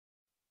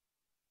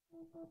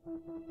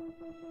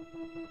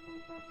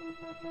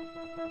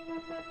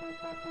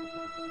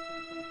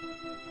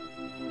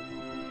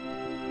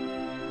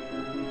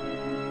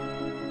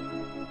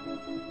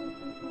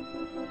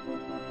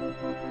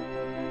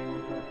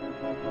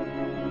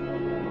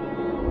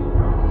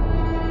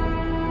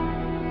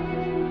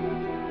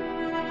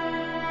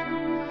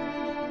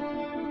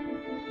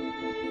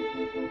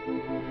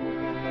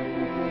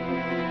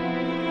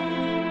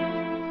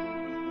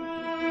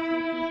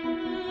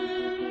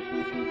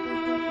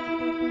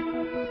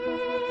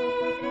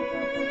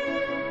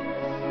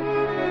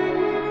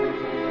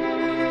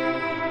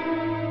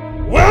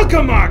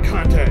Welcome, Arc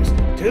Hunters,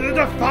 to the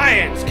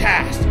Defiance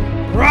Cast,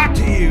 brought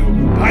to you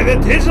by the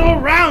Digital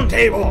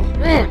Roundtable.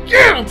 Oh,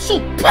 yeah, I'm so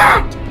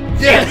pumped!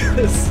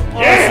 Yes!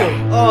 Yeah.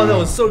 Awesome! Oh, that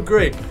was so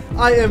great.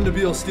 I am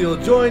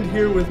NabeelSteel. Joined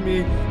here with me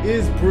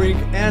is Brink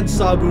and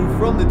Saboo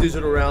from the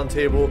Digital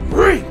Roundtable.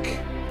 Brink!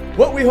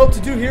 What we hope to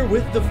do here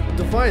with the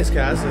Defiance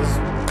Cast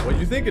is what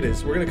you think it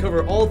is. We're going to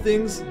cover all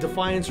things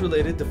Defiance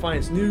related,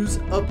 Defiance news,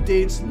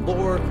 updates,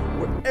 lore,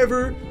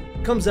 whatever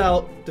comes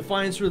out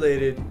Defiance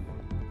related.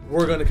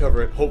 We're going to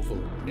cover it,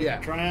 hopefully. Yeah.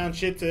 Tryon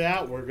shits it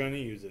out, we're going to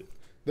use it.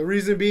 The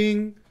reason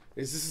being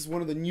is this is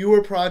one of the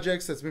newer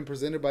projects that's been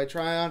presented by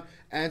Tryon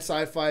and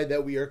Sci-Fi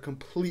that we are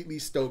completely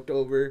stoked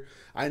over.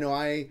 I know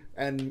I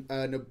and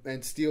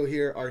Steel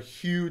here are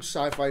huge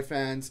Sci-Fi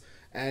fans,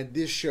 and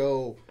this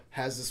show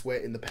has us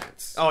wet in the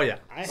pants. Oh, yeah.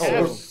 I we're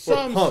have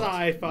some pumped.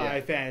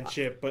 sci-fi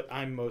fanship, but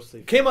I'm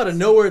mostly Came out of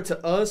nowhere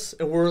to us,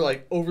 and we're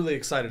like overly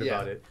excited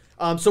about it.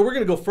 So we're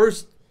going to go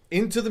first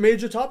into the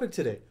major topic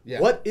today.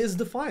 Yeah. What is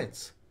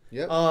Defiance?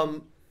 Yep.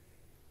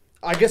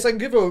 I guess I can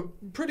give a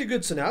pretty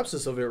good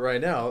synopsis of it right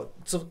now.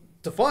 So,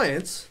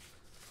 Defiance,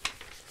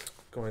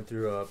 going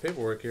through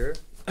paperwork here,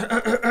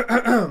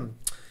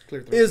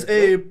 is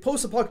a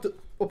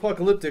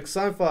post-apocalyptic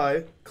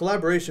sci-fi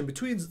collaboration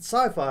between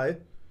Sci-Fi,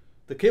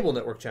 the cable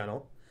network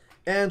channel,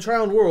 and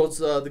Tryon Worlds,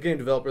 the game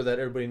developer that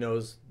everybody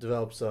knows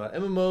develops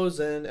MMOs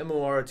and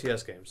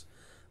MMORTS games.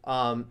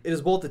 It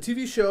is both a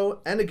TV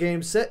show and a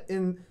game set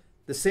in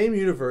the same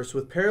universe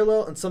with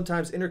parallel and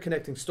sometimes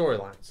interconnecting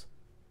storylines.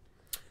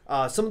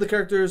 Some of the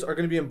characters are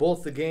going to be in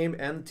both the game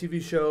and the TV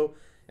show,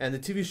 and the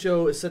TV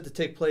show is set to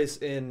take place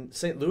in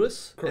St.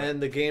 Louis, Correct.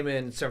 And the game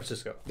in San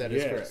Francisco. That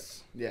is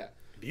correct. Yeah.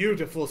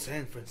 beautiful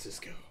San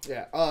Francisco.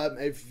 Yeah.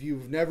 If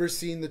you've never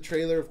seen the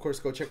trailer, of course,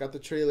 go check out the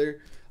trailer.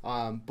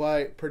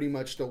 But pretty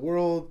much the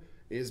world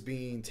is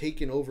being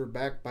taken over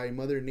back by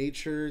Mother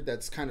Nature.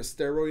 That's kind of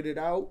steroided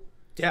out.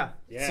 Yeah.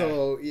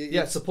 So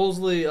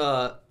supposedly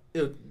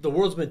the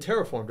world's been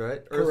terraformed,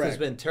 right? Earth has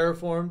been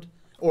terraformed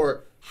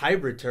or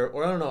hybrid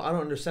or I don't know. I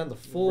don't understand the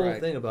full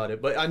thing about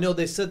it, but I know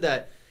they said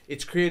that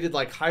it's created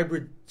like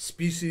hybrid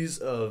species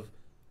of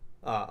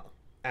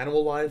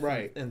animal life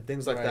and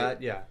things like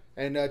that. Yeah.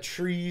 And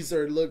trees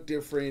look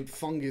different.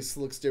 Fungus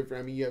looks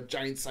different. I mean, you have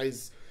giant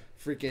size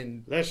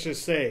freaking, let's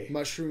just say,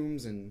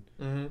 mushrooms and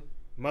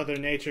Mother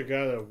Nature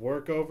got a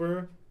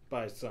workover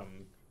by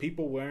some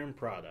people wearing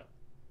Prada,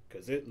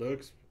 because it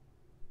looks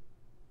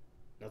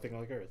nothing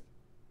like Earth.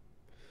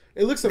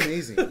 It looks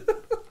amazing.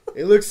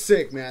 It looks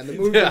sick, man. The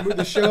movie,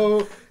 the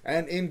show,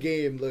 and in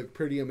game look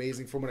pretty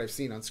amazing from what I've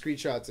seen on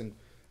screenshots and,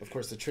 of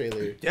course, the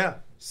trailer. Yeah.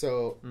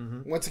 So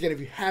once again, if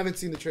you haven't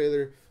seen the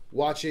trailer,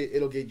 watch it.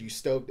 It'll get you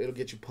stoked. It'll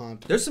get you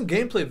pumped. There's some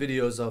gameplay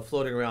videos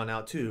floating around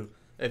now too.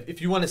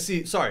 If you want to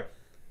see,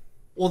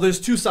 well, there's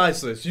two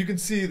sides to this. You can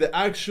see the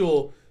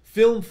actual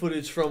film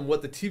footage from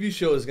what the TV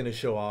show is going to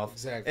show off.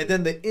 Exactly. And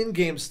then the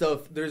in-game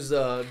stuff, there's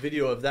a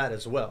video of that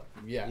as well.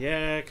 Yeah.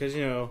 Yeah, because,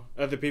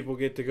 other people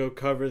get to go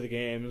cover the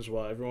games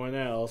while everyone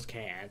else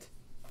can't.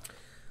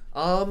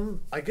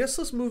 I guess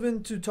let's move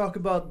in to talk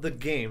about the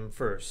game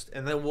first,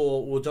 and then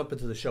we'll jump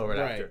into the show right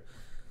after.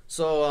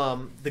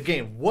 So, the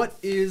game. What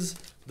is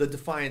the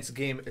Defiance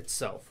game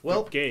itself?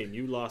 Well, Good game.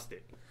 You lost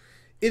it.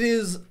 It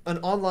is an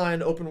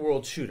online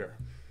open-world shooter.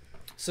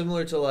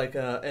 Similar to like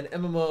an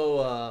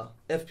MMO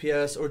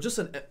FPS or just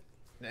any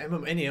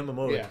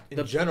MMO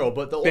in general.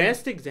 But the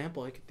best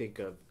example I could think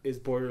of is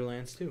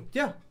Borderlands 2.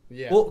 Yeah.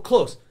 Well,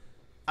 close.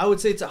 I would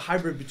say it's a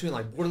hybrid between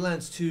like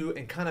Borderlands 2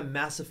 and kind of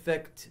Mass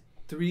Effect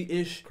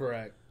 3-ish.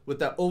 Correct. With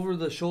that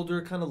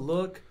over-the-shoulder kind of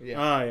look. Yeah.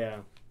 Oh, yeah.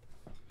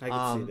 I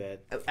can see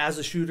that. As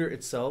a shooter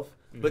itself.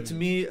 But to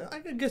me, I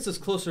guess it's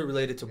closer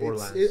related to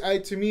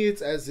Borderlands. To me,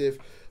 it's as if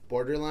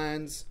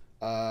Borderlands,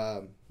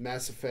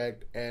 Mass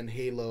Effect, and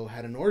Halo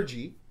had an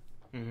orgy.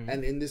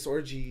 And in this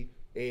orgy,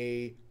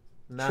 a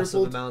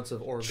massive amounts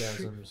of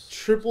orgasms.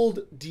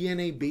 Tripled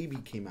DNA baby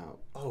came out.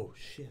 Oh,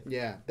 shit.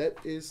 Yeah, that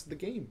is the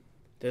game.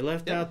 They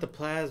left out the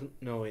plasma.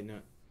 No, wait, no.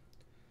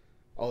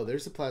 Oh,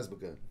 there's a plasma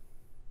gun.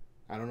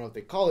 I don't know if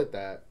they call it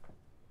that.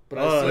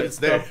 But it's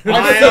there. From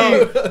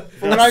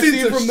what I've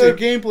seen from the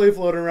gameplay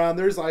floating around,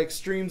 there's like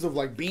streams of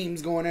like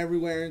beams going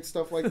everywhere and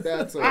stuff like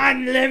that. So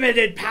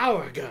unlimited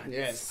power gun.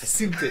 Yes, I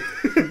seen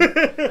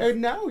it.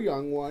 And now,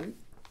 young one,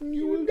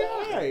 you will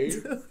die.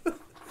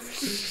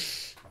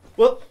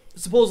 Well,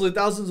 supposedly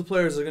thousands of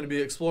players are going to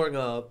be exploring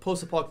a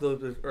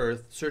post-apocalyptic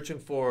Earth, searching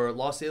for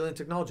lost alien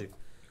technology.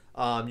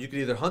 You can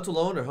either hunt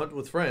alone or hunt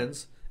with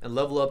friends and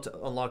level up to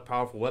unlock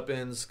powerful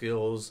weapons,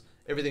 skills,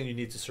 everything you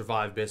need to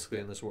survive basically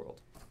in this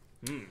world.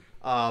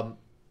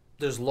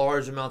 There's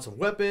large amounts of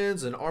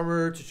weapons and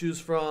armor to choose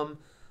from,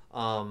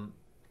 and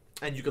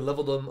you can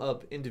level them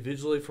up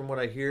individually from what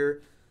I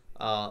hear.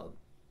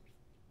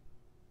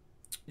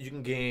 You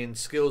can gain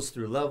skills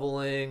through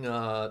leveling.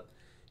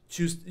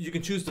 You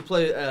can choose to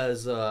play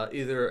as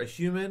either a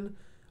human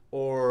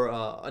or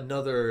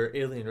another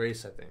alien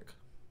race, I think.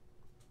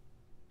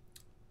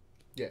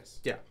 Yes.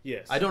 Yeah.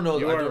 Yes. I don't know.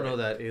 You I are don't know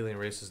right. that alien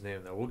race's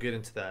name though. We'll get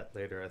into that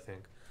later, I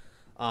think.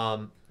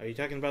 Are you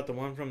talking about the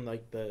one from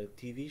like the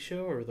TV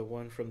show or the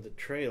one from the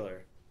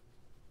trailer?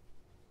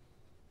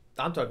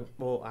 I'm talking.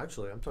 Well,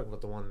 actually, I'm talking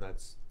about the one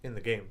that's in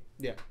the game.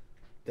 Yeah.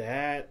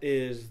 That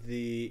is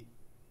the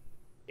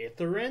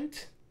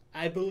Ithorant,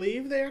 I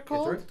believe they are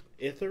called.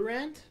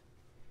 Ithorant.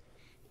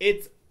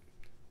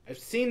 I've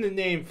seen the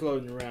name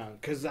floating around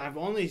because I've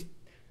only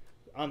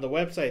on the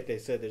website they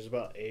said there's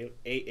about eight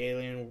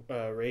alien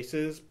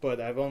races,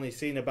 but I've only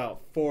seen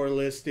about 4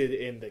 listed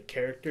in the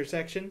character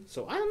section.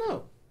 So I don't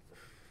know.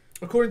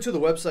 According to the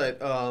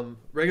website,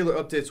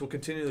 regular updates will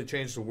continually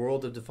change the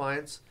world of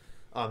Defiance.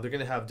 They're going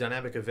to have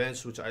dynamic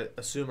events, which I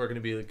assume are going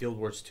to be like Guild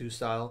Wars 2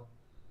 style.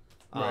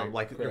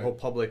 Like your whole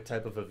public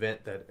type of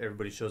event that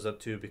everybody shows up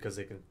to because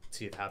they can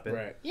see it happen.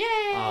 Right.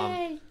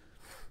 Yay!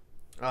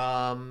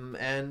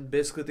 And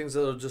basically things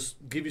that'll just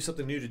give you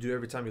something new to do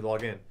every time you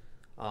log in.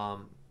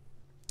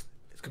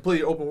 It's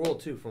completely open world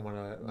too, from what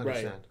I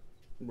understand.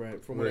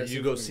 Right. From where what I you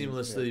see go from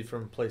seamlessly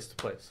from place to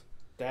place.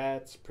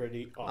 That's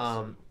pretty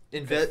awesome.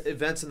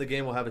 Events in the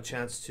game will have a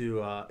chance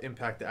to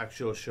impact the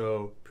actual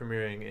show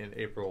premiering in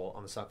April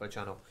on the Sci-Fi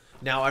Channel.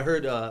 Now, I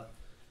heard a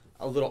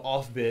little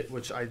off bit,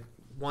 which I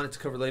wanted to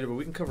cover later, but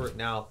we can cover it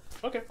now.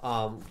 Okay.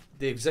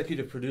 The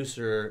executive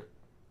producer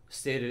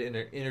stated in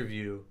an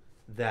interview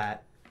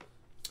that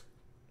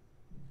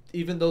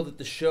even though that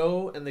the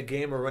show and the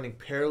game are running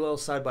parallel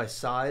side by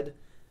side,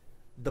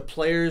 the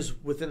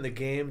players within the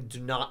game do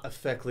not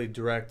effectively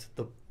direct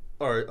the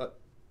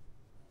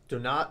do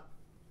not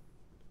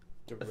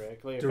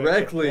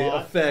directly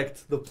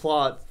affect the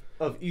plot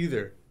of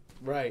either.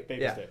 Right.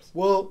 Baby Yeah. steps.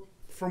 Well,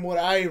 from what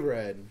I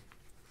read,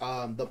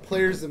 the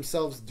players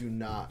themselves do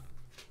not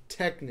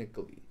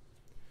technically.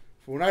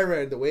 From what I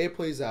read, the way it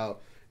plays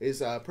out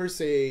is per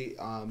se,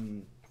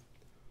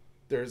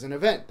 there's an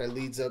event that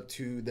leads up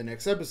to the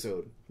next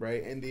episode,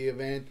 right? And the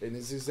event, and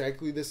it's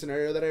exactly the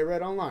scenario that I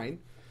read online,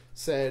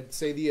 say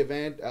the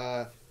event,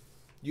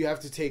 you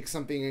have to take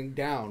something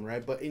down,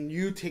 right? But in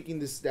you taking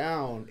this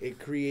down, it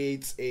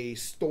creates a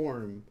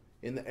storm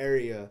in the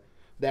area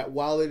that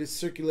while it is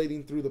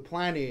circulating through the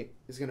planet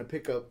is going to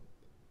pick up,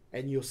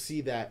 and you'll see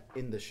that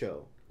in the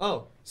show.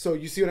 Oh. So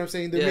you see what I'm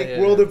saying? They make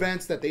world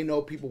events that they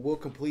know people will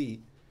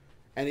complete,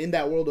 and in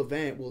that world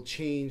event will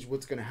change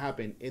what's going to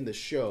happen in the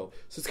show.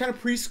 So it's kind of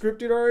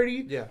pre-scripted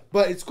already. Yeah.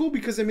 But it's cool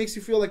because it makes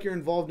you feel like you're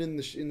involved in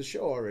the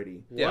show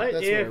already. Yeah. What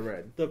That's if what I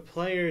read. the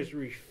players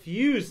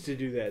refuse to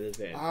do that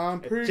event? I'm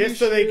pretty Just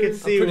so they can I'm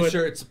see pretty what...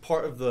 sure it's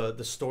part of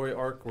the story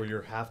arc where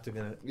you have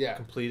to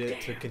complete it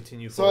to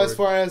continue So forward. as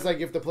far as like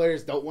if the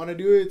players don't want to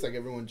do it, it's like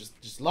everyone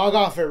just log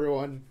off.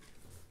 Everyone,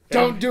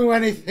 don't do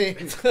anything.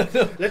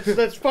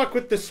 Let's fuck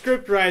with the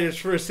script writers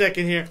for a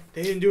second here.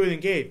 They didn't do it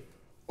in game.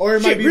 Or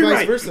it might be rewrite.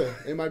 vice versa.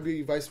 It might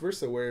be vice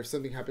versa, where if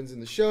something happens in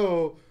the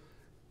show,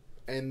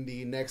 and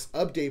the next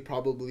update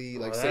probably,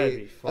 like that'd say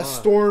be fun. a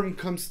storm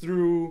comes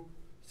through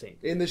Same.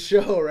 in the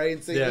show, right,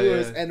 in St. Yeah,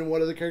 Louis, yeah. and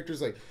one of the characters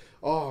like,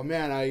 oh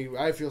man,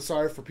 I feel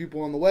sorry for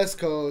people on the West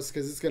Coast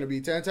because it's gonna be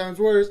 10 times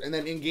worse, and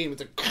then in game it's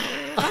like,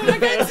 oh my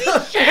god,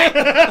 see shit,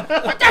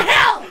 what the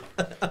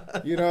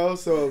hell,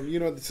 so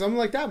something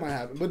like that might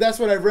happen. But that's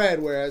what I've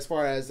read. Where as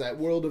far as that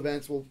world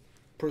events will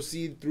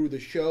proceed through the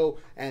show,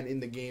 and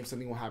in the game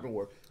something will happen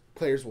where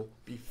players will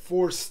be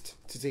forced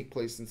to take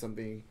place in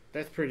something.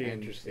 That's pretty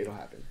and interesting. It'll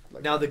happen.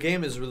 Now the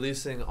game is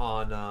releasing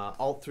on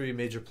all 3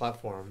 major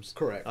platforms.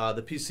 Correct.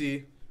 The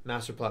PC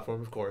Master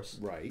Platform, of course.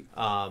 Right.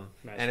 And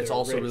it's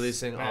also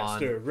releasing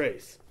Master on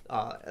Race.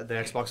 the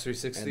Xbox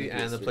 360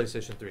 and the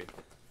PlayStation 3.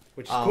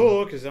 Which is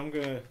cool, because I'm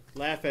going to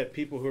laugh at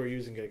people who are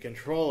using a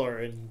controller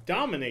and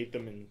dominate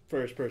them in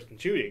first-person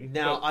shooting.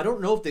 Now, But I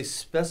don't know if they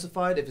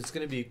specified if it's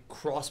going to be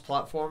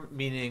cross-platform,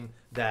 meaning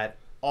that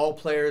all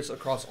players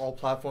across all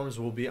platforms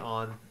will be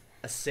on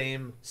a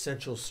same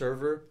central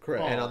server.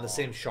 Correct. And on the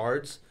same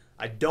shards.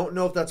 I don't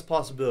know if that's a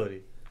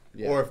possibility,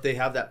 or if they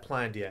have that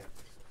planned yet.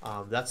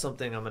 That's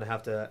something I'm going to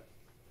have to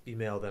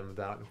email them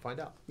about and find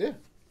out. Yeah.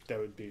 that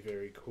would be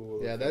very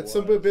cool. Yeah, if that's it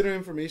a was. bit of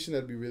information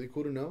that'd be really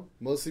cool to know.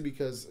 Mostly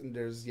because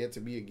there's yet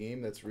to be a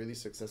game that's really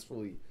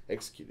successfully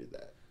executed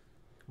that.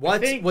 I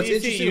think What's DC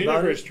interesting about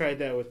Universe it? tried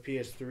that with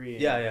PS3.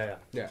 And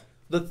Yeah.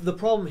 The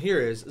problem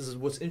here is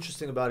what's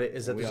interesting about it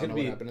is that We there's all going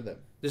know to what be happened to them.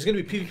 there's going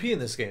to be PvP in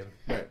this game,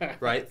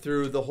 right?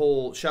 Through the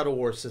whole Shadow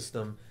War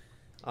system,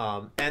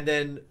 and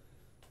then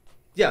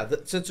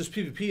since there's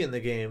PvP in the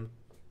game,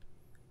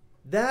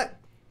 that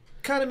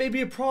kind of may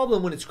be a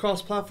problem when it's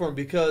cross-platform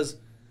because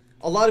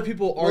a lot of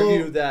people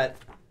argue that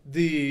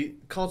the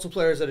console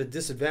player is at a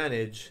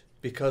disadvantage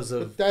because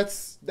of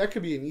that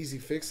could be an easy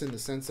fix in the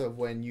sense of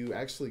when you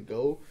actually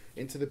go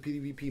into the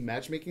PvP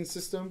matchmaking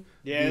system.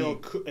 Yeah,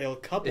 it'll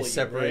couple it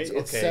separates. you,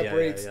 right? It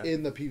separates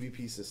in the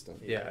PvP system.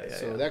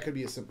 So that could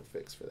be a simple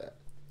fix for that.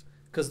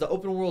 Because the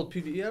open world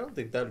PvE, I don't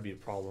think that would be a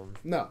problem.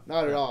 No,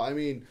 not at all. I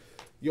mean,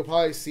 you'll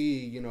probably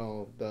see,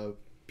 the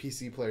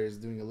PC players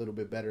doing a little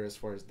bit better as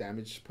far as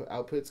damage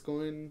outputs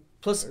going.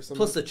 Plus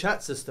the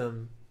chat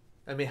system.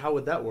 I mean, how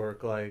would that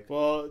work? Like,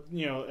 well,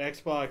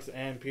 Xbox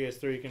and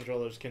PS3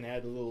 controllers can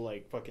add a little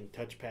fucking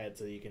touchpad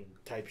so you can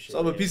type shit. So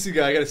I'm a PC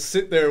guy. I got to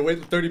sit there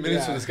waiting 30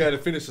 minutes for this guy to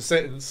finish a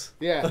sentence.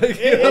 Yeah, like,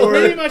 it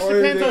pretty much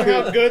depends on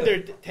how good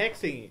they're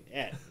texting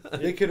at.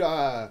 They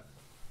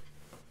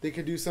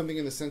could do something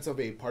in the sense of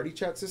a party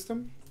chat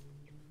system,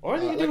 or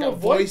they could like do a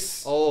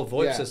voice. Oh, a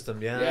VoIP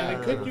system. Yeah,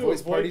 they could do voice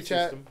a party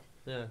chat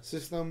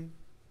system.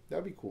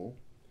 That'd be cool.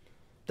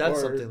 That's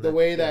or something. The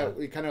way that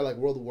we kind of like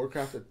World of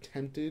Warcraft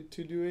attempted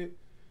to do it.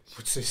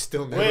 Which they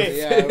still never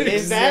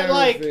is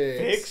that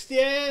fixed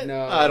yet?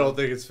 No, I don't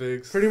think it's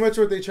fixed. Pretty much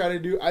what they try to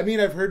do. I mean,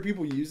 I've heard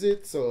people use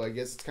it, so I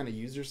guess it's kind of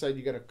user side.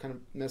 You got to kind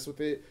of mess with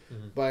it.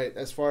 Mm-hmm. But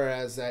as far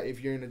as that, if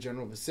you're in a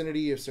general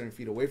vicinity, a certain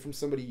feet away from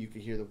somebody, you can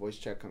hear the voice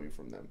chat coming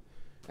from them,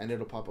 and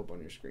it'll pop up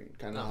on your screen.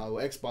 Kind of how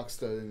Xbox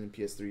does and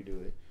PS3 do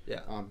it. Yeah.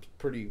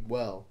 Pretty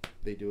well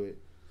they do it.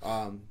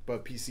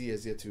 But PC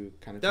has yet to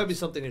kind of. That would be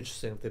something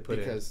interesting if they put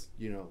because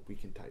we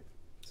can type.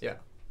 So. Yeah.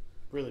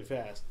 Really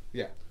fast.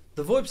 Yeah.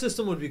 The VoIP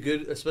system would be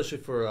good, especially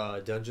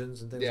for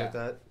dungeons and things like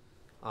that,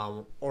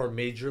 or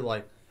major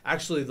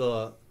actually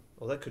that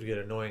could get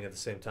annoying at the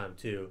same time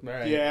too.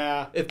 Right.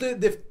 Yeah. If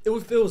it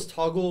was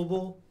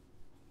toggleable,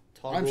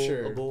 I'm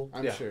sure.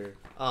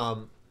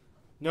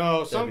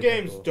 No, some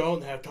games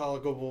don't have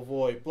toggleable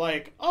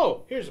VoIP.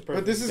 Here's a perfect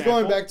But this is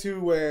example. going back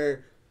to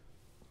where,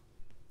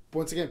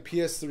 once again,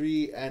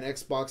 PS3 and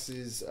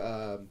Xbox's.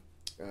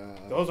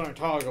 Those aren't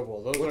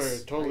toggleable.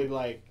 Those are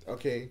totally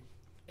Okay.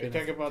 Can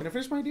I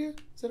finish my idea?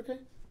 Is that okay?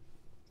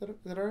 Is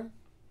that all right?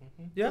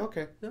 Mm-hmm. Yeah.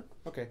 Okay. Yeah.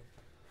 Okay.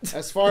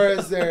 As far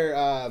as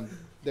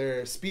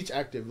their speech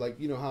active,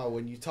 how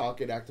when you talk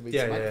it activates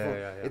the microphone.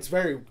 Yeah. It's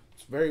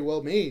very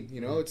well made.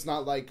 It's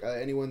not like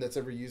anyone that's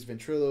ever used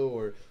Ventrilo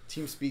or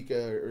TeamSpeak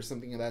or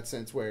something in that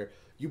sense where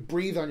you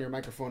breathe on your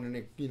microphone and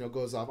it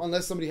goes off.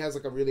 Unless somebody has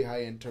a really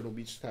high end Turtle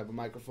Beach type of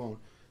microphone.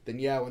 Then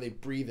when they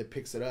breathe, it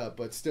picks it up.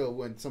 But still,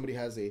 when somebody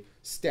has a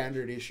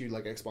standard issue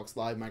like Xbox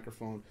Live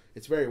microphone,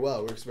 it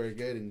works very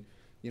good, and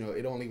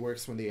it only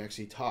works when they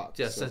actually talk.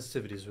 Yeah,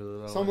 sensitivity is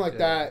really low. Something like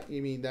that.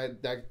 You mean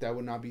that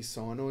would not be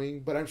so annoying?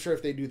 But I'm sure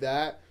if they do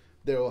that,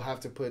 they'll have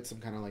to put some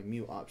kind of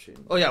mute option.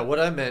 Oh yeah, what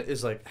I meant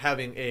is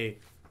having a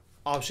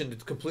option to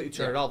completely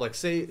turn it off. Like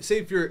say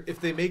if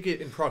they make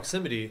it in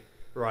proximity,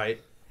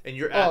 right, and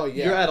you're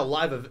at a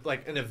live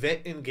an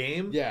event in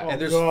game,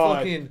 and there's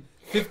fucking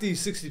 50,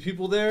 60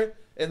 people there.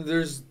 And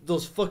there's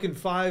those fucking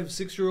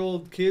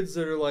 5-6-year-old kids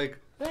that are like,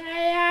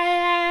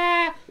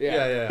 yeah.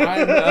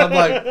 I'm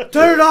like,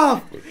 turn it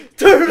off.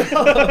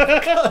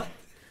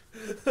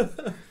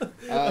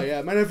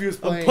 My nephew was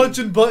playing. I'm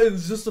punching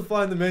buttons just to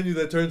find the menu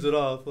that turns it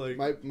off. Like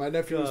my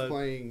nephew was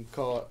playing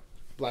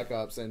Black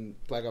Ops and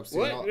Black Ops 2.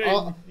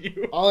 What?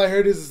 All I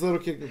heard is this little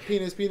kid go,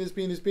 penis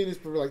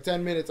for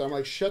 10 minutes. I'm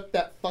like, shut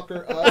that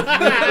fucker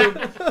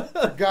up,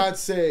 for God's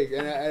sake.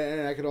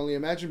 And I could only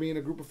imagine being in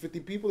a group of 50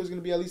 people, there's going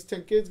to be at least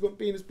 10 kids going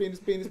penis.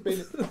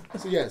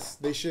 So yes,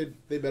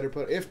 they better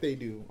put, if they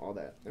do all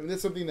that. I mean,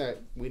 that's something that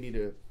we need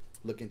to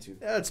look into.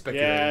 Yeah, it's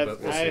speculating,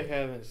 but we'll see. I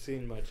haven't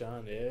seen much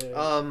on it.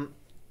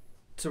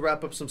 To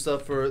wrap up some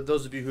stuff, for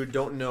those of you who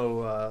don't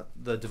know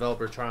the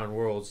developer Tryon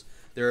Worlds,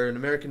 they're an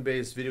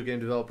American-based video game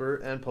developer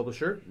and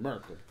publisher,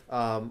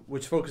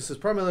 which focuses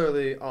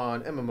primarily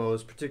on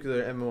MMOs,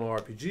 particularly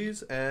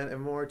MMORPGs and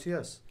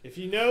MMORTS. If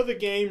you know the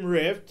game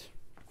Rift,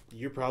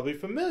 you're probably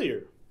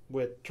familiar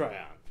with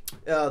Tryon.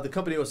 The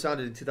company was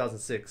founded in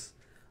 2006.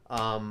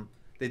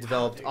 They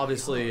developed,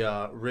 obviously,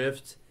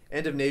 Rift.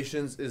 End of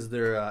Nations is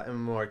their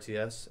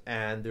MMORTS,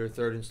 and their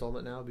third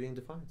installment now being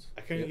Defiance.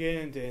 I couldn't get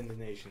into End of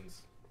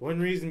Nations. One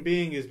reason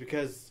being is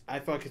because I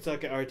fucking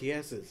suck at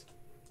RTSs.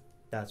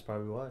 That's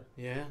probably why.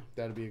 Yeah.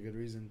 That'd be a good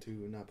reason to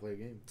not play a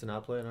game. To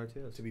not play an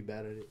RTS. To be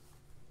bad at it.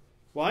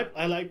 Well,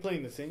 I like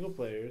playing the single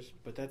players,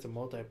 but that's a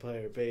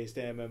multiplayer based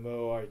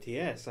MMO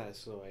RTS,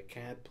 so I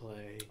can't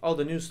play. Oh,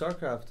 the new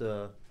StarCraft,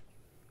 Heart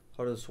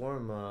of the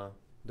Swarm,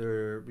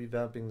 they're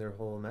revamping their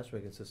whole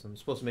matchmaking system. It's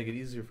supposed to make it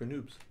easier for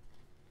noobs.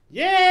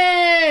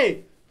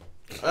 Yay!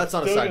 That's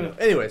on a side note.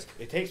 Anyways.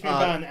 It takes me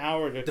about an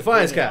hour to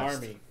Defiance complete an Cast,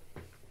 army.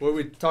 where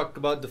we talk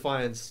about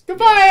Defiance.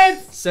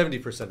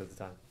 70% of the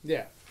time.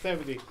 Yeah.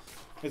 70.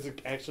 It's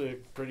actually a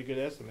pretty good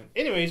estimate.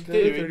 Anyways, the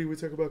other 30 we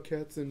talk about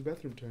cats and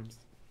bathroom terms.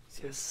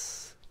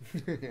 Yes.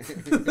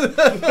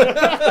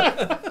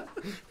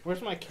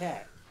 Where's my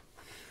cat?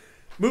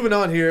 Moving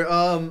on here.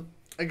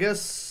 I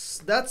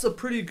guess that's a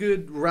pretty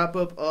good wrap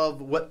up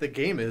of what the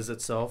game is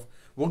itself.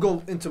 We'll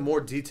go into more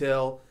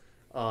detail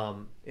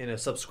in a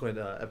subsequent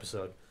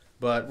episode.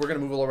 But we're going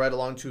to move right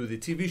along to the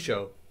TV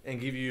show and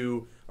give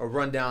you a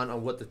rundown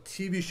on what the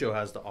TV show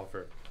has to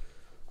offer.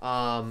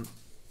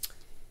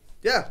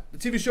 Yeah, the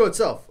TV show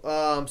itself.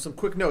 Some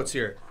quick notes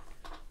here.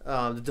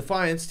 The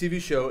Defiance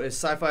TV show is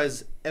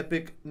sci-fi's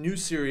epic new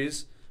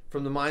series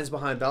from the minds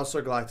behind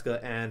Battlestar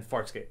Galactica and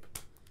Farscape.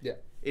 Yeah.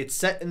 It's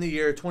set in the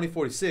year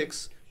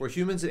 2046, where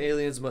humans and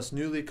aliens must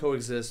newly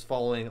coexist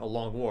following a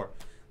long war.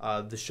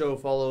 The show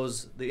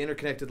follows the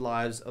interconnected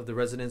lives of the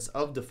residents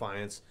of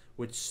Defiance,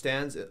 which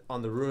stands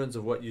on the ruins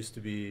of what used to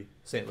be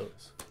St.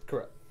 Louis.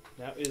 Correct.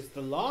 Now, is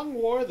the Long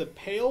War the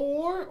Pale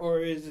War, or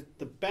is it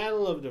the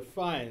Battle of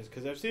Defiance?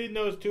 Because I've seen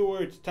those two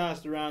words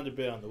tossed around a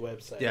bit on the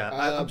website. Yeah,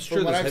 I'm sure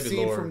from what there's I've heavy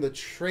seen lore. from the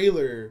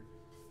trailer,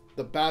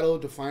 the Battle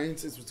of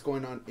Defiance is what's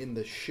going on in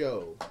the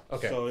show.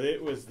 Okay. So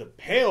it was the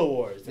Pale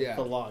Wars, Yeah.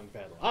 the long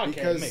battle. Okay,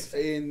 Because makes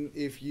sense.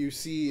 if you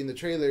see in the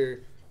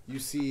trailer, you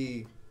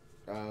see,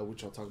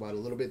 which I'll talk about a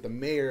little bit, the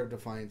mayor of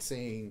Defiance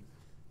saying,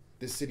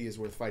 "This city is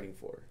worth fighting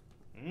for."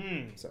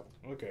 So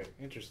Okay,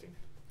 interesting.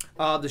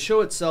 The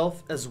show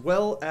itself, as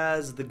well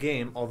as the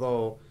game,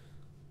 although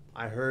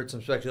I heard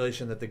some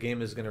speculation that the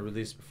game is going to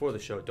release before the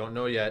show. Don't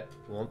know yet.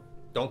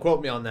 Don't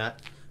quote me on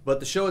that. But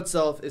the show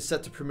itself is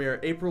set to premiere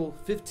April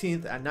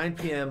 15th at 9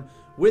 p.m.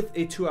 with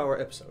a 2-hour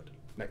episode.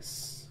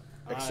 nice.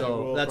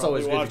 So that's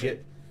always good to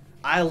get.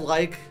 I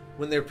like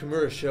when they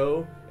premiere a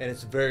show and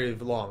it's very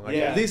long. Like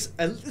Yeah. At least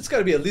it's got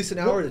to be at least an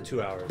hour to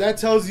 2 hours. That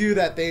tells you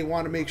that they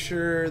want to make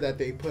sure that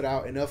they put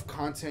out enough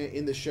content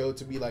in the show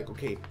to be like,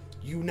 okay,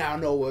 you now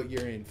know what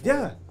you're in for.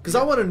 Yeah, because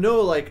I want to know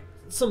like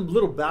some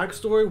little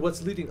backstory,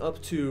 what's leading up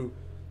to,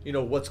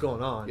 what's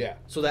going on. Yeah.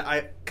 So that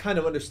I kind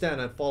of understand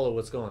and follow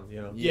what's going.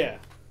 Yeah.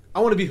 I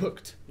want to be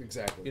hooked.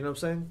 Exactly. You know what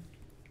I'm saying?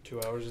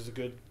 2 hours is a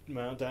good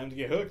amount of time to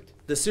get hooked.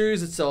 The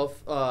series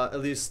itself, at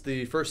least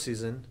the first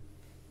season,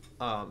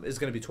 is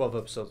going to be 12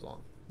 episodes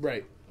long,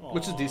 Right.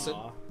 which is decent.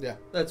 Aw. Yeah.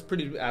 That's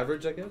pretty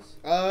average, I guess.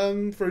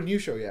 For a new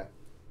show, yeah.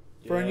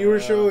 For a Yeah. newer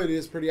show, it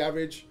is pretty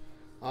average.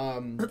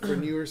 For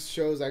newer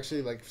shows,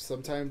 actually, like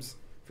sometimes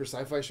for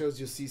sci-fi shows,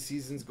 you'll see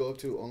seasons go up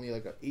to only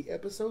like 8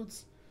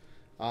 episodes.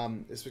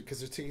 It's because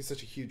they're taking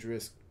such a huge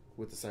risk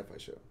with the sci-fi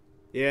show,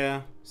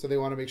 Yeah. so they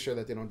want to make sure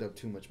that they don't dump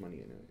too much money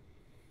into it.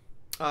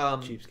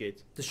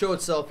 Cheapskates. The show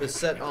itself is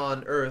set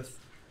on Earth,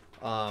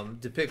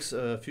 depicts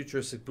a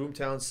futuristic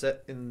boomtown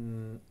set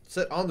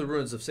on the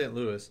ruins of St.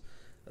 Louis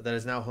that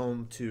is now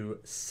home to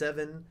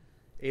 7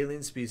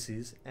 alien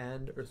species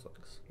and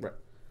Earthlings. Right.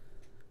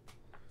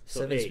 So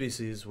 7 8.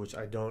 species, which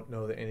I don't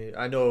know that any.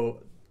 I know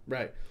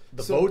Right.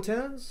 the So-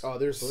 Botans. Oh,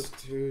 there's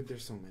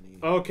so many.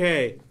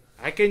 Okay,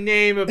 I can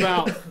name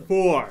about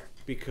 4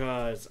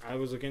 because I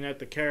was looking at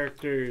the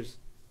characters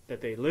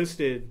that they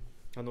listed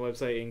on the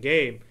website in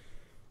game.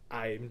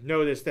 I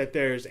noticed that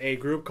there's a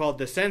group called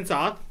the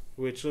Sensoth,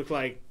 which look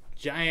like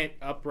giant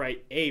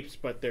upright apes,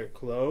 but they're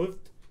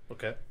clothed.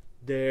 Okay.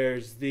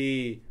 There's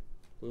the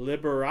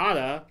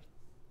Liberata,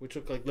 which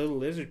look like little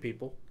lizard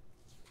people.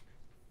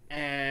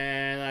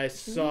 And I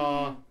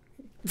saw...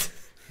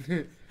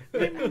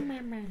 Well,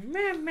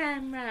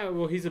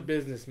 he's a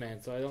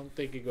businessman, so I don't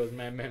think it goes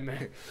man.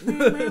 A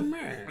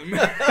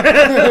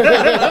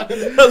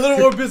little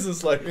more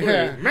business-like.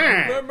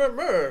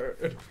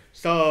 Yeah.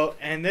 So,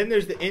 and then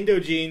there's the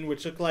Indogene,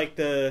 which look like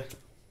the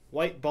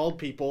white bald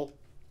people,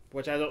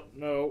 which I don't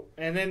know.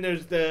 And then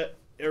there's the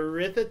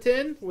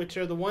Erythian, which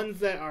are the ones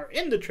that are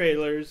in the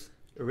trailers.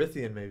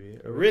 Erythian, maybe.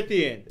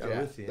 Erythian. Yeah,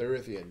 Erythian. the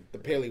Erythian, the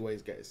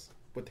paleways guys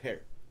with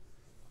hair.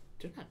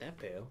 They're not that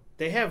pale.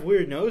 They have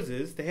weird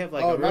noses. They have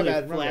like Oh, a my really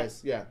bad, my flat. bad.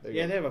 Yeah, there you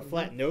Yeah, go. they have a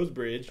flat nose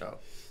bridge. Oh.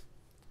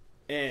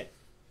 And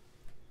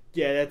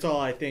yeah, that's all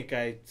I think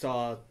I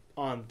saw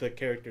on the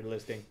character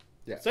listing.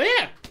 Yeah. So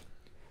yeah.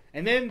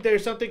 And then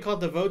there's something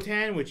called the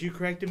Votan, which you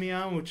corrected me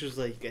on, which was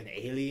like an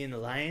alien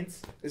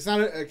alliance. It's not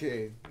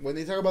okay. When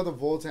they talk about the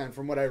Voltan,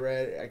 from what I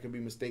read, I could be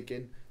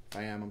mistaken. If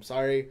I am, I'm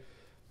sorry.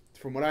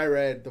 From what I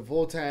read, the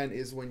Voltan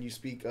is when you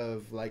speak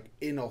of like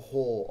in a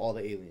whole all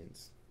the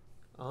aliens.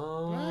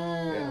 Oh.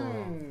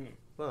 Mm.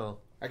 Well.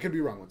 I could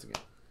be wrong once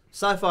again.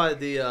 Sci-Fi,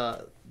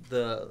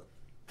 the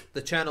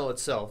channel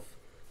itself,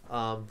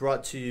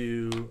 brought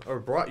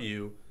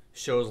you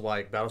shows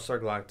like Battlestar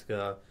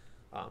Galactica,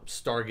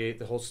 Stargate,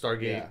 the whole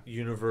Stargate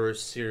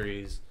universe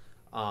series,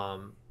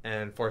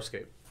 and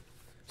Farscape.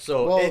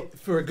 So Well,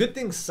 for a good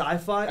thing,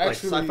 sci-fi,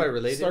 Actually, like sci-fi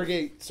related.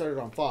 Stargate started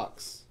on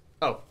Fox.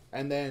 Oh.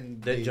 And then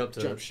Then they jumped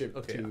ship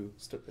okay, to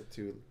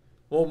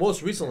Well,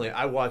 most recently,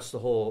 I watched the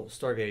whole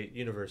Stargate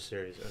universe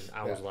series, and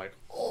I was like,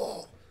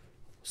 oh,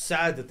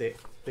 sad that they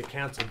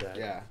canceled that.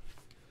 yeah.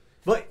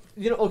 But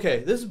okay,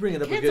 this is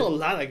bringing up Cancel a a good.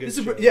 lot of good This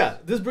is shows.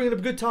 this is bringing up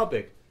a good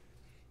topic.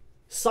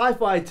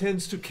 Sci-fi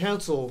tends to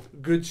cancel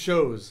good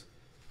shows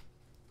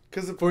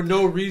Because for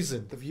no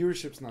reason. the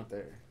viewership's not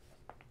there.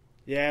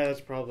 Yeah, that's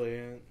probably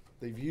it.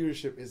 The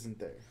viewership isn't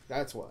there.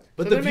 That's why.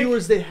 But So the they make-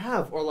 viewers they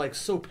have are like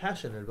so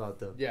passionate about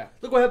them. Yeah.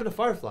 Look what happened to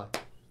Firefly.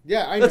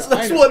 Yeah, I know. That's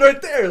I know. one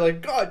right there.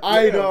 Like God.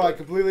 I damn. know. I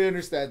completely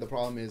understand. The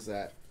problem is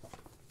that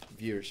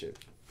viewership.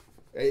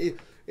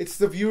 It's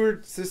the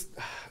viewer.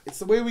 It's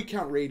the way we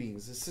count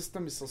ratings. The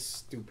system is so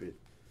stupid.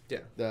 Yeah.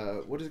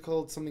 The what is it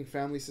called? Something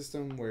family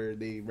system where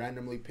they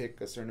randomly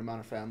pick a certain amount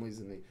of families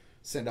and they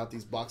send out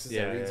these boxes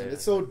Yeah, of ratings, yeah, and yeah.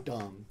 it's so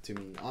dumb to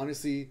me.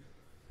 Honestly,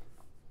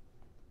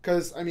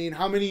 Because, I mean,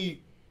 how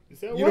many... Is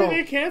that why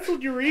they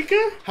canceled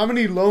Eureka? How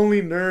many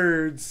lonely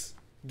nerds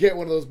get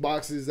one of those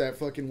boxes that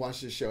fucking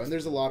watch this show? And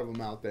there's a lot of them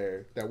out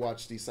there that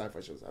watch these sci-fi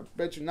shows. I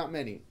bet you not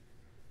many.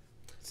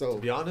 So,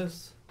 to be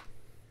honest,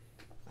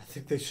 I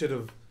think they should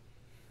have...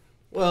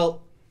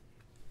 Well,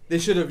 they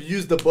should have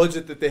used the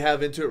budget that they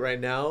have into it right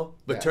now,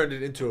 but turned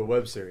it into a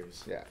web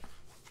series. Yeah.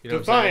 You know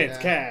what I'm saying?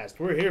 DefianceCast.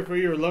 We're here for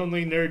your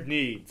lonely nerd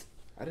needs.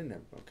 I didn't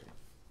have... Okay.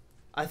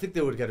 I think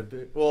they would get a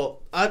bit...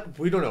 Well,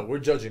 we don't know. We're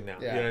judging now.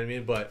 Yeah. You know what I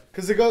mean? But...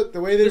 Because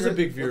the way there's a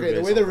big viewer base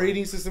the way the on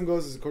rating system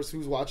goes is, of course,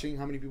 who's watching,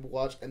 how many people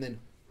watch, and then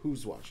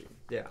who's watching.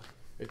 Yeah.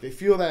 If they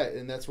feel that,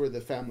 and that's where the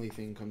family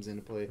thing comes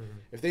into play. Mm-hmm.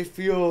 If they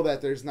feel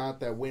that there's not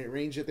that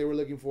range that they were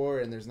looking for,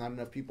 and there's not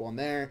enough people on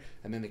there,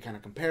 and then they kind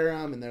of compare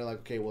them, and they're like,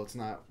 okay, well, it's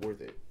not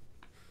worth it.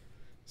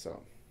 So,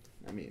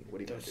 I mean, what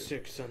do you do? Those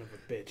sick son of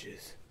a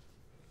bitches.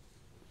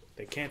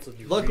 They canceled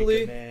you.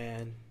 Luckily,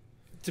 man.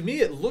 To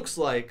me, it looks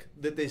like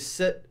that they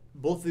set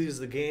both of these,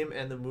 the game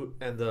and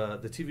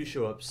the TV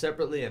show, up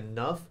separately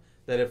enough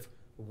that if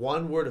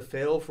one were to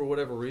fail for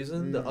whatever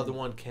reason, the other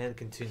one can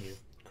continue.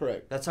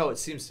 Correct. That's how it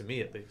seems to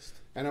me, at least.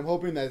 And I'm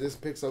hoping that this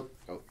picks up.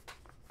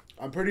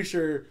 I'm pretty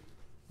sure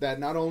that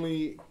not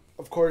only,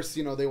 of course,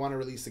 you know, they want to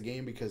release the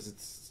game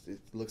because it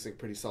looks like a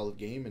pretty solid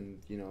game, and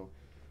you know,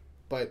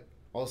 but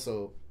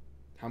also,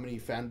 how many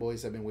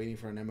fanboys have been waiting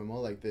for an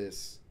MMO like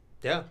this?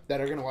 Yeah.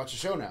 That are gonna watch the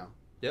show now.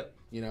 Yep.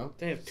 You know,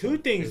 they have two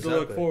things to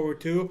look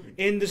forward to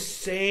in the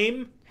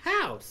same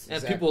house.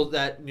 And people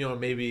that, you know,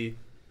 maybe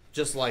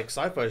just like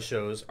sci-fi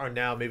shows are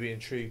now maybe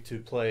intrigued to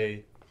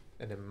play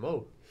an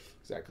MMO.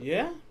 Exactly.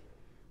 Yeah.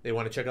 They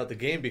want to check out the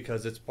game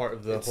because it's part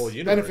of the whole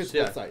universe. Benefits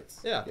both sides.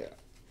 Yeah.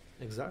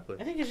 Exactly.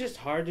 I think it's just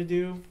hard to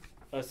do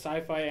a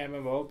sci-fi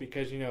MMO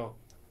because, you know,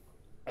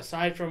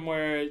 aside from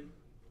where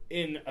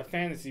in a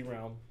fantasy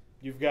realm,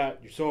 you've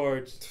got your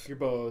swords, your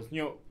bows,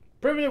 you know,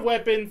 primitive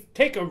weapons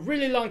take a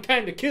really long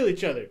time to kill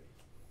each other.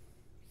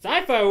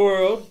 Sci-fi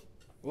world,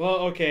 well,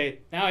 okay,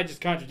 now I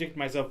just contradict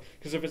myself,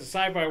 because if it's a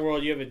sci-fi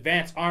world, you have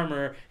advanced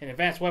armor and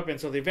advanced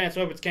weapons, so the advanced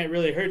weapons can't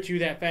really hurt you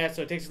that fast,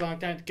 so it takes a long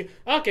time to kill.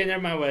 Okay,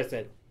 never mind what I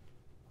said.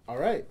 All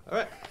right.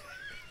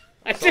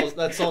 I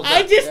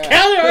just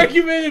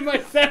counter-argumented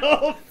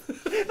myself.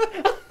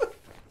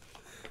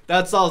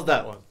 That solves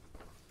that one.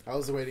 I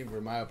was waiting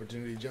for my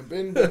opportunity to jump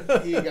in,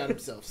 but he got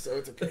himself, so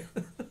it's okay.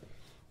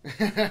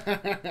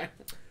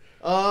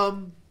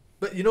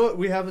 But you know what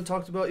we haven't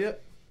talked about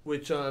yet,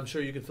 which I'm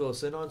sure you can fill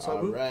us in on, Saboo?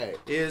 All right.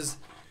 Is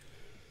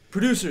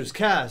producers,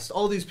 cast,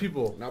 all these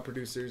people. Not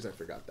producers, I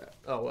forgot that.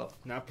 Oh, well.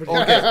 Not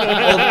producers. Okay.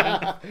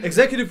 Well,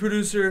 executive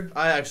producer,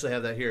 I actually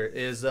have that here,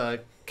 is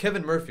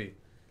Kevin Murphy.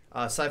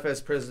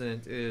 Sci-Fi's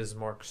president is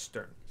Mark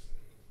Stern.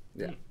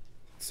 Yeah.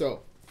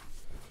 So,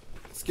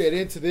 let's get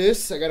into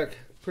this. I got a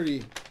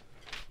pretty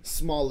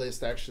small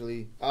list,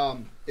 actually.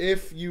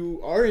 If you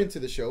are into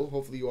the show,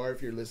 hopefully you are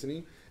if you're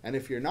listening, and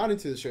if you're not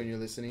into the show and you're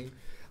listening,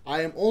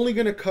 I am only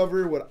going to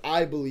cover what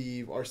I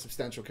believe are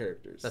substantial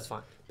characters. That's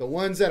fine. The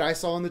ones that I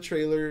saw in the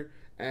trailer,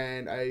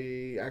 and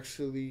I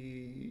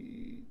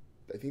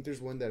think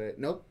there's one that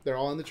nope, they're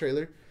all in the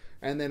trailer.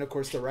 And then, of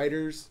course, the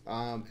writers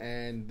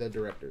and the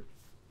director.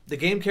 The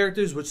game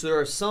characters, which there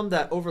are some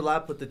that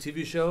overlap with the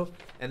TV show,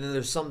 and then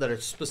there's some that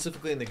are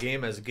specifically in the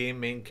game as game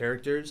main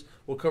characters.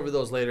 We'll cover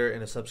those later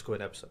in a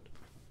subsequent episode.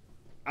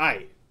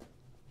 Aye.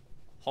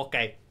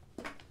 Okay.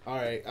 All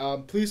right.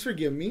 Please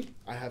forgive me.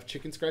 I have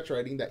chicken scratch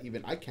writing that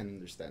even I can't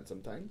understand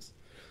sometimes.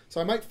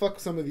 So I might fuck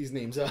some of these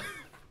names up.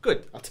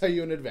 Good. I'll tell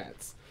you in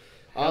advance.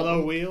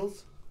 Hello,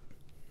 Wheels.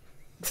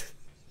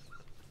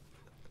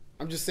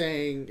 I'm just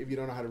saying, if you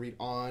don't know how to read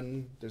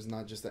on, there's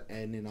not just an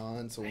N in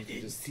on. So I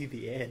didn't see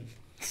the N.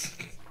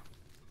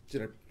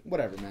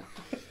 Whatever, man.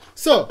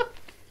 So,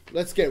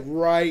 let's get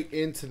right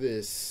into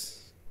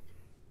this.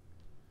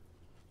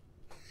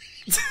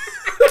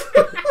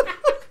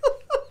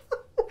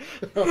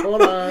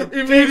 Hold on.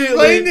 To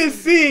explain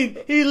this scene,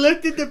 he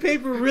looked at the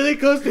paper really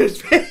close to his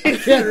face. I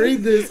can't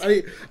read this.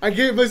 I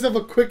gave myself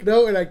a quick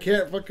note and I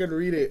can't fucking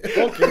read it.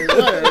 Okay,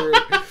 whatever.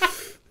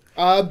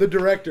 The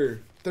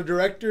director. The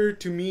director,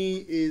 to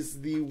me,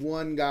 is the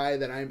one guy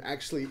that I'm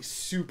actually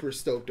super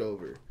stoked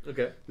over.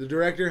 Okay. The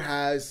director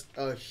has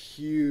a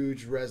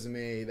huge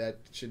resume that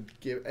should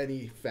give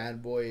any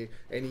fanboy,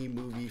 any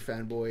movie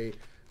fanboy,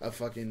 a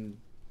fucking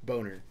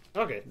boner.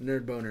 Okay.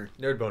 Nerd boner.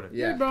 Nerd boner.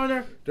 Yeah. Nerd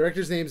boner.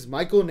 Director's name's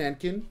Michael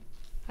Nankin.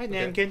 Hi,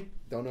 Nankin.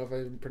 Don't know if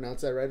I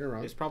pronounced that right or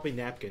wrong. It's probably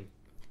napkin.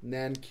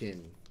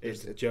 Nankin.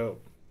 It's a joke.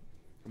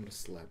 I'm going to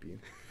slap you.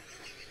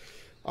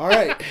 All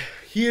right.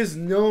 He is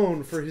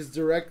known for his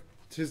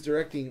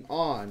directing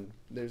on,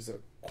 there's a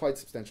quite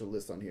substantial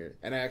list on here,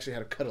 and I actually had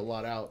to cut a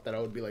lot out that I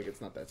would be like,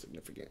 it's not that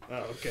significant.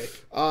 Oh, okay.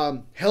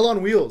 Hell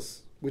on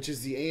Wheels, which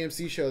is the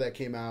AMC show that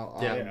came out.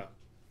 Yeah.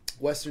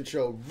 Western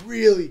show,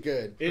 really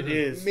good. It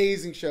is.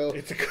 Amazing show.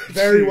 It's a good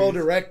very series. well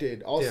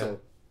directed. Also,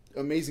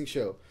 amazing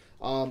show.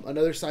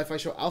 Another sci-fi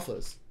show,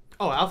 Alphas.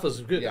 Oh,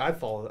 Alpha's good. Yeah. I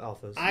follow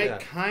Alphas. I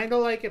kind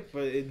of like it,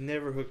 but it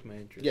never hooked my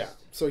interest. Yeah,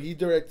 so he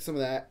directed some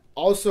of that.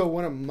 Also,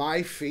 one of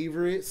my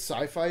favorite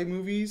sci-fi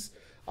movies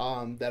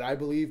that I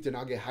believe did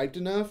not get hyped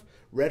enough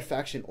Red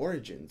Faction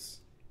Origins.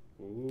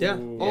 Yeah.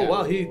 Oh,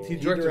 wow. He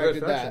directed Red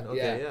Faction. that.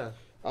 Okay, yeah.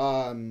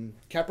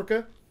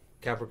 Caprica.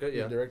 Caprica,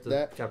 yeah. He directed The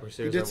that. Caprica He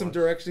series did some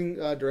directing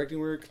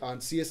work on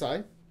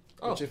CSI.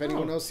 Which, if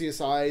anyone knows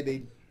CSI,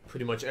 they...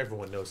 Pretty much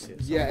everyone knows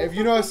CSI. Yeah, if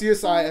you know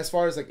CSI, as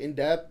far as like in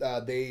depth,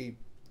 they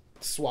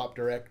swap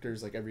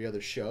directors like every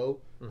other show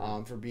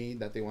for being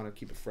that they want to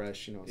keep it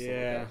fresh, you know. Like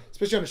that.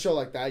 Especially on a show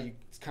like that,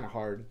 it's kind of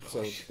hard.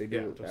 So they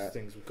do those that.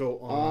 things go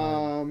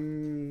on.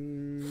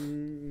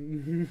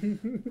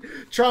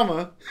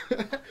 Trauma.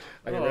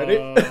 Are you ready?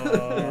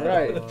 All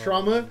right,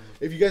 Trauma.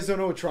 If you guys don't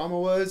know what Trauma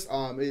was,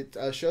 it's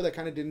a show that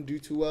kind of didn't do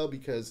too well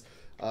because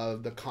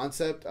of the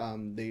concept.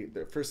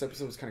 The first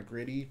episode was kind of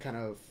gritty, kind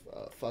of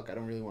fuck. I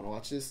don't really want to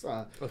watch this.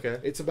 Okay.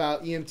 It's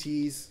about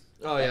EMTs.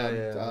 Oh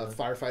yeah.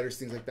 Firefighters,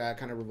 things like that,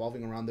 kind of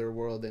revolving around their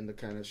world and the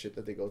kind of shit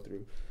that they go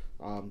through.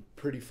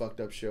 Pretty fucked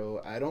up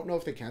show. I don't know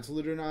if they canceled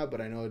it or not,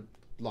 but I know it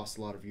lost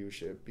a lot of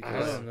viewership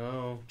because I don't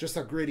know just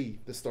how gritty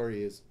the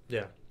story is.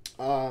 Yeah.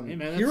 Hey,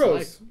 man,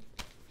 Heroes.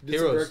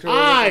 Heroes.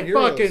 I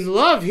fucking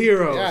love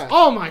Heroes. Yeah.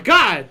 Oh my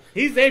god,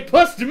 he's A+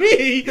 to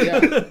me.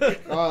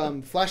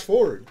 Yeah. Flash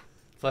Forward.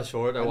 Flash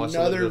Forward. I watched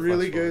another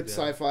really good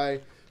sci-fi.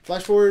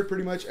 Flash Forward.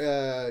 Pretty much,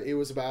 it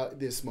was about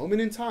this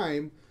moment in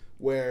time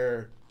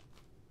where,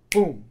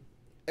 boom,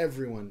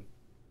 everyone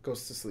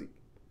goes to sleep.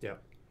 Yeah.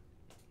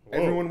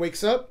 Everyone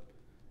wakes up,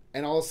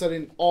 and all of a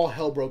sudden, all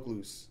hell broke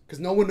loose because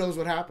no one knows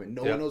what happened.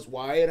 No one knows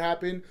why it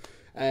happened,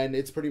 and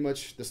it's pretty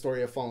much the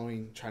story of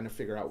trying to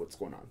figure out what's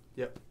going on.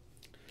 Yep.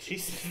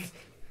 Jesus.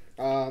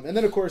 And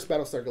then, of course,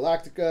 Battlestar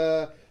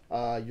Galactica,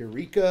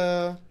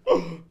 Eureka.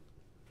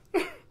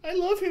 I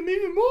love him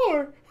even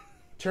more.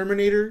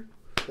 Terminator,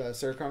 the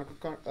Sarah Connor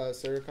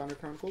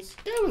Chronicles.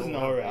 That was an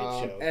alright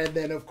show. And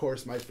then, of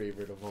course, my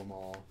favorite of them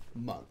all,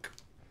 Monk.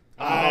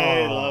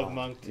 I love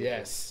Monk too.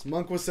 Yes.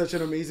 Monk was such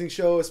an amazing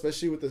show,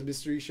 especially with a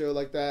mystery show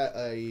like that,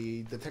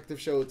 a detective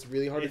show. It's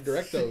really hard to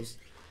direct those.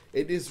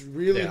 It is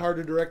really hard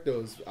to direct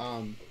those.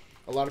 A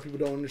lot of people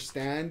don't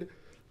understand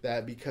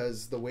that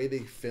because the way they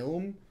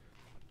film,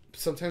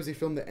 sometimes they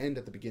film the end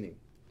at the beginning.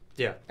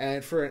 Yeah.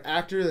 And for an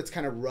actor, that's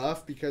kind of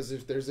rough because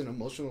if there's an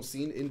emotional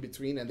scene in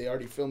between and they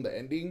already filmed the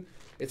ending,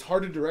 it's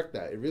hard to direct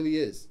that. It really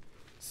is.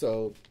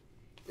 So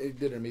it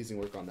did amazing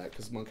work on that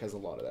because Monk has a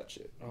lot of that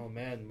shit. Oh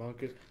man,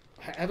 Monk is...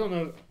 I don't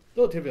know.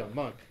 Little tidbit on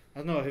Monk. I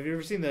don't know. Have you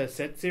ever seen the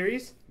set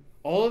series?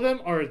 All of them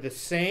are the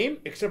same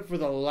except for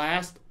the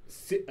last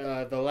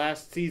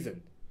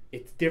season.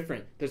 It's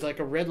different. There's like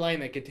a red line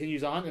that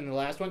continues on, and the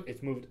last one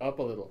it's moved up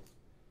a little.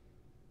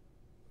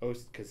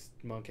 Because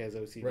Monk has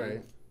OCD.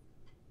 Right.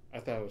 I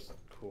thought it was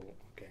cool.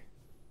 Okay.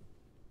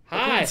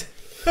 Hi.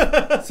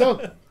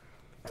 So,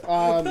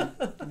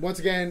 once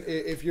again,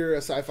 if you're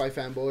a sci-fi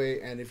fanboy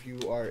and if you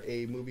are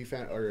a movie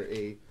fan or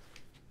a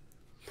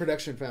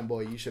production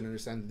fanboy, you should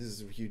understand that this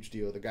is a huge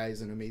deal. The guy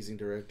is an amazing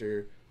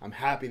director. I'm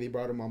happy they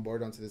brought him on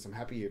board onto this. I'm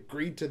happy he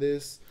agreed to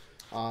this,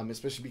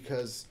 especially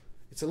because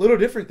it's a little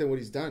different than what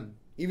he's done.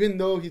 Even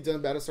though he's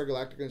done Battlestar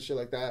Galactica and shit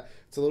like that,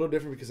 it's a little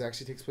different because it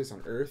actually takes place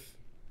on Earth.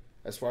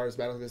 As far as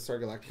Battlestar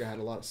Galactica had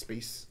a lot of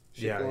space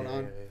shit going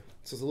on. Yeah.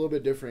 So it's a little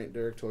bit different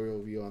directorial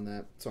view on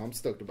that. So I'm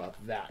stoked about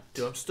that.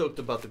 Dude, I'm stoked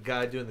about the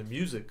guy doing the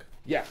music.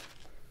 Yeah.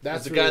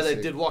 That's the guy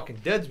that did Walking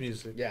Dead's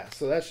music. Yeah,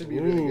 so that should be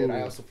really good.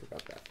 I also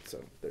forgot that. So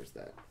there's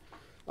that.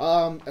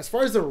 As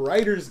far as the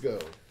writers go,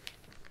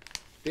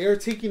 they are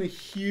taking a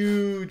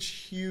huge,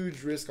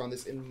 huge risk on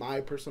this, in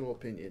my personal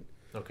opinion.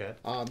 Okay.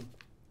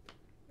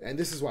 And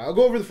this is why. I'll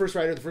go over the first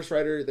writer. The first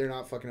writer, they're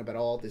not fucking up at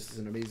all. This is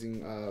an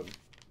amazing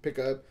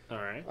pickup. All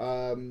right.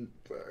 I'm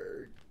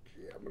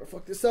going to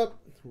fuck this up.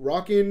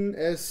 Rockin'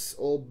 S.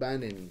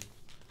 Olbanen.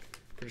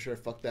 Pretty sure I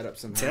fucked that up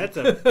somehow. That's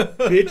a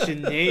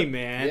bitchin' name,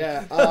 man.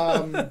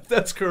 Yeah.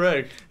 That's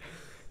correct.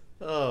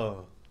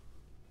 Oh.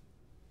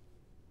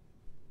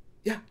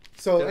 Yeah.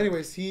 So,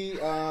 anyways, he's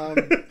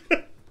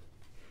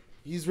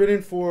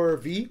written for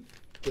V,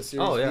 the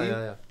series V.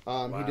 Yeah.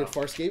 Wow. He did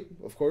Farscape,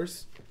 of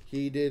course.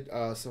 He did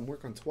some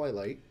work on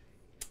Twilight.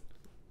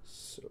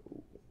 So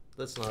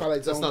let's not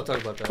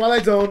talk about that.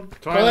 Twilight Zone.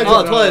 Twilight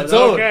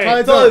Zone. Okay.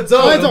 Twilight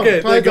Zone.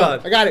 Okay, thank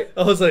God. I got it.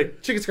 I was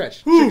like, Chicken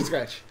scratch. Chicken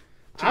scratch.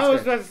 I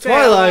was about to say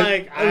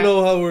Twilight. I don't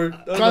know how we're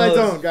Twilight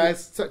Zone,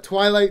 guys.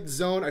 Twilight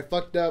Zone. I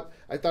fucked up.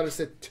 I thought it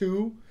said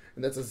 2,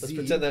 and that's a Z. Let's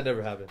pretend that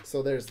never happened.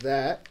 So there's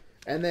that.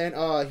 And then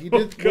he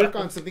did work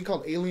on something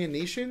called Alien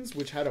Nations,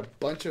 which had a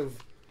bunch of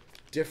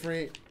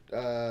different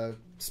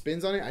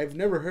spins on it. I've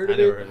never heard of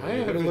it.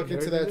 I'm going to look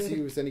into that, see if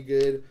it's any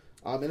good.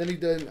 And then he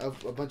did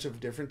a bunch of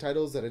different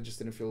titles that I just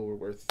didn't feel were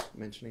worth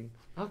mentioning.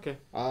 Okay.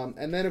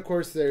 And then, of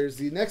course, there's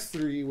the next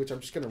 3, which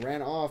I'm just going to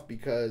ran off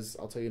because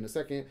I'll tell you in a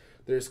second.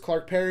 There's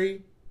Clark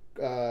Perry,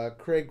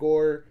 Craig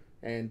Gore,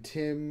 and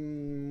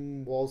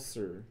Tim Walsh.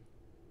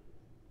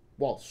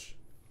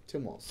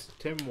 Tim Walsh.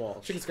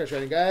 Chicken scratch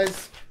writing,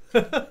 guys.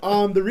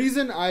 The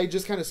reason I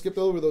just kind of skipped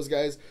over those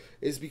guys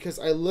is because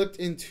I looked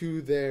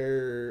into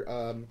their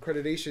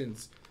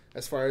accreditations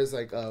as far as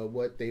like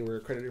what they were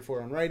accredited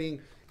for on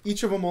writing.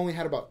 Each of them only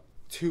had about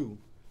 2,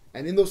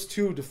 and in those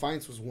 2,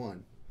 Defiance was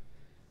 1.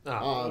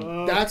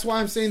 That's why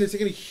I'm saying they're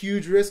taking a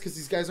huge risk because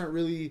these guys aren't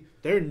really.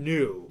 They're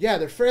new. Yeah,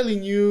 they're fairly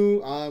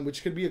new,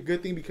 which could be a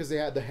good thing because they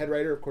had the head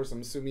writer. Of course,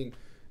 I'm assuming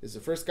is the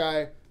first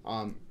guy.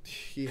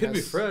 He could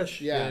be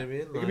fresh. Yeah, you know what I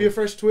mean? It could be a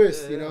fresh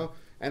twist, you know.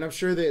 And I'm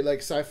sure that like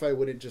Sci-Fi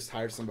wouldn't just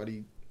hire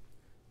somebody,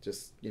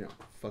 just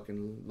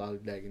fucking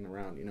lollygagging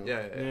around, you know.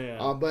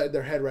 Yeah. But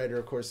their head writer,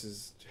 of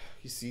course,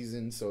 he's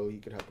seasoned, so he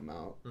could help them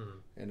out,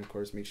 and of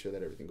course make sure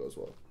that everything goes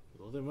well.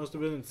 Well, there must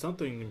have been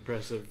something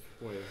impressive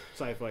where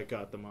Sci-Fi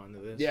got them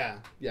onto this.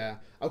 Yeah.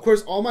 Of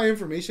course, all my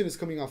information is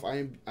coming off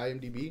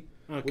IMDb,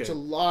 which a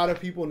lot of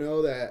people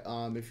know that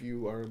if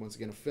you are, once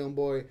again, a film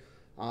boy,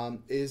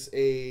 is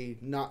a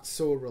not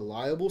so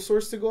reliable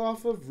source to go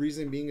off of.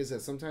 Reason being is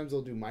that sometimes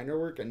they'll do minor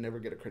work and never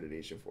get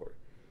accreditation for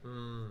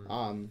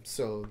it.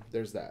 So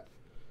there's that.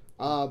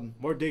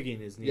 More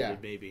digging is needed,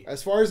 maybe.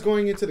 As far as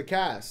going into the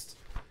cast,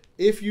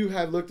 if you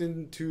have looked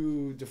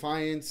into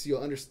Defiance,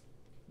 you'll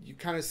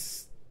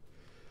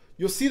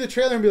you'll see the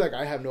trailer and be like,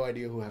 I have no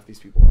idea who half these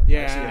people are.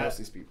 Yeah. Actually, half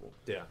these people.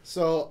 Yeah.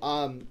 So,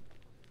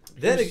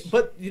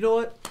 but you know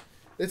what?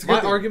 It's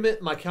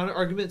my counter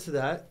argument to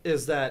that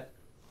is that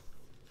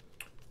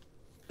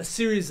a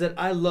series that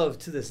I love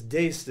to this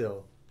day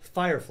still,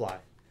 Firefly.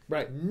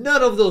 Right.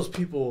 None of those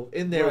people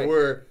in there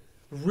were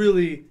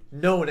really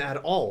known at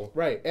all.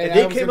 Right. And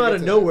they came out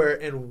of nowhere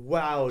and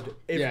wowed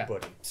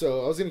everybody. Yeah.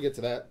 So I was going to get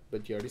to that,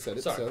 but you already said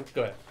it. Sorry. So.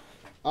 Go ahead.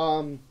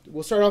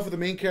 We'll start off with the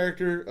main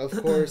character, of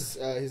course.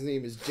 His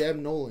name is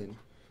Jem Nolan.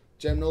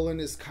 Jem Nolan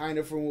is kind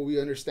of, from what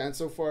we understand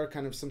so far,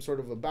 kind of some sort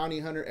of a bounty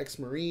hunter,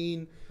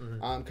 ex-Marine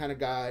kind of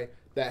guy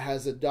that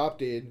has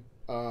adopted,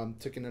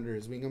 taken under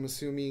his wing, I'm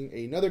assuming,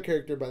 another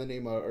character by the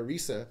name of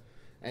Arisa,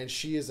 and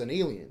she is an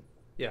alien.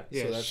 Yeah.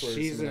 So that's where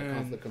some of that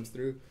conflict comes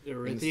through.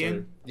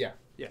 Erithian? Yeah.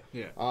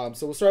 Yeah.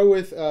 So we'll start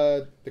with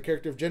the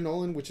character of Jem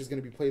Nolan, which is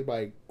going to be played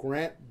by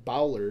Grant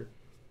Bowler.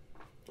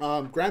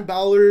 Grant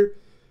Bowler...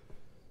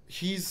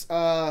 He's,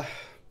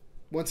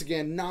 once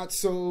again, not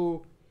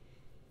so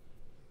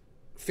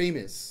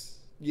famous.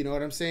 You know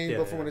what I'm saying?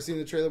 But from what I see in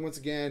the trailer, once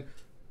again,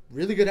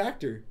 really good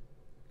actor.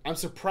 I'm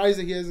surprised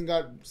that he hasn't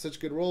got such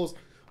good roles.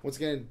 Once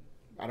again,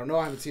 I don't know.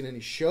 I haven't seen any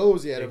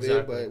shows yet of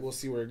it, but we'll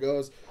see where it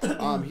goes.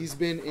 He's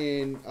been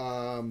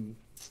in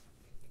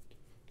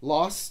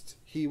Lost.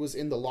 He was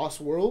in The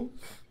Lost World.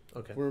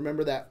 Okay.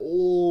 Remember that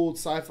old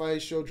sci-fi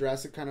show,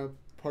 Jurassic kind of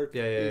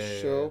Park-ish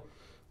show?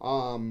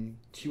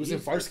 He was in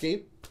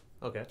Farscape.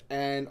 Okay.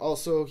 And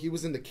also, he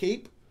was in The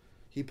Cape.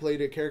 He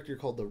played a character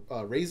called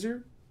the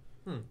Razor.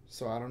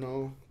 So I don't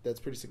know. That's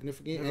pretty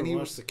significant. And he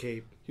watched The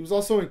Cape. He was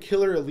also in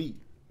Killer Elite.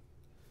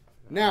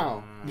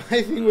 Now,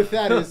 my thing with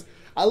that is,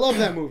 I love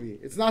that movie.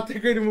 It's not that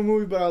great of a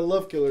movie, but I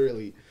love Killer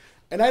Elite.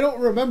 And I don't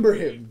remember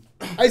him.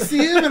 I see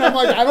him, and I'm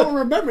like, I don't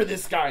remember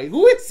this guy.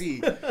 Who is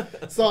he?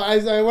 So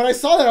when I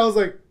saw that, I was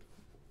like,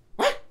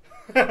 what?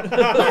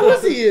 Why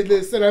was he in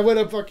this? And I went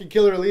up fucking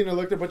Killer Elite and I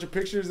looked at a bunch of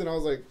pictures and I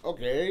was like,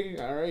 okay,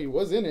 all right, he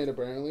was in it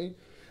apparently.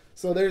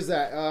 So there's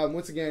that.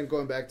 Once again,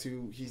 going back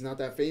to he's not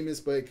that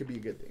famous, but it could be a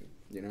good thing,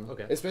 you know?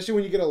 Okay. Especially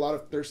when you get a lot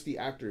of thirsty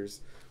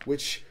actors,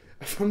 which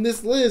from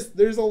this list,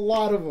 there's a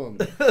lot of them.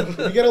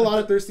 You get a lot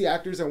of thirsty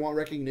actors that want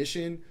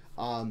recognition.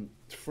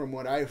 From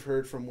what I've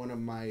heard from one of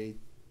my,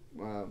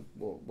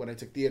 when I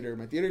took theater,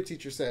 my theater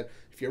teacher said,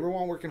 if you ever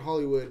want to work in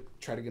Hollywood,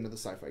 try to get into the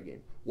sci-fi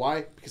game.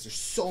 Why? Because there's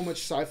so much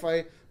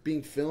sci-fi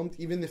being filmed,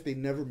 even if they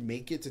never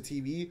make it to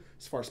TV,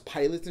 as far as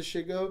pilots and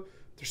shit go,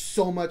 there's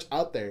so much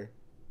out there.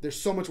 There's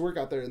so much work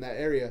out there in that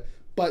area.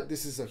 But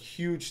this is a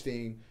huge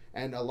thing,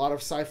 and a lot of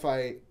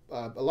sci-fi,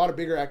 a lot of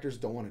bigger actors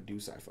don't want to do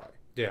sci-fi.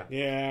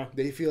 Yeah.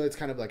 They feel it's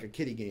kind of like a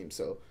kiddie game.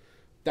 So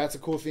that's a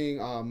cool thing.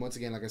 Once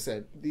again, like I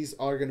said, these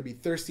are going to be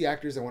thirsty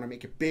actors that want to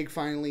make it big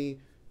finally.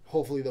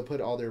 Hopefully they'll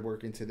put all their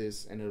work into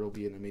this, and it'll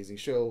be an amazing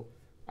show.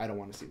 I don't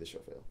want to see the show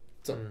fail.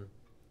 So,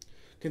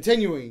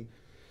 continuing.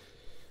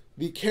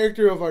 The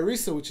character of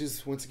Arisa, which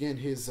is, once again,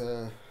 his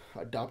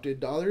adopted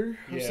daughter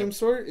of some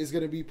sort, is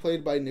going to be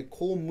played by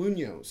Nicole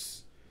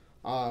Munoz,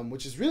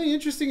 which is really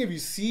interesting if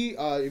you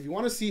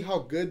want to see how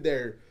good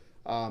their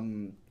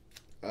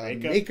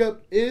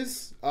makeup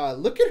is.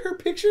 Look at her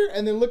picture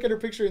and then look at her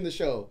picture in the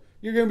show.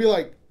 You're going to be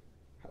like,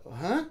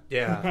 huh?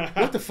 Yeah.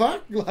 What the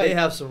fuck? Like, they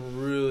have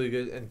some really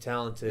good and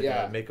talented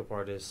makeup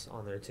artists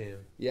on their team.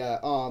 Yeah.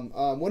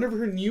 One of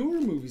her newer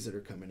movies that are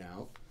coming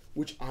out,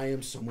 which I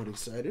am somewhat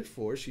excited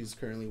for. She's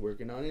currently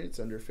working on it. It's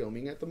under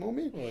filming at the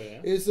moment. Oh,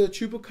 yeah. Is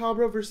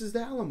Chupacabra versus the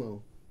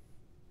Alamo.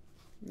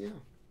 Yeah.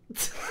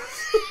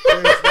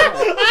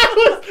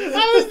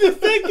 I was just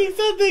thinking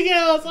something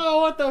else.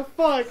 Oh, what the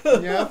fuck?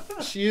 Yeah.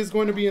 She is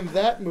going to be in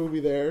that movie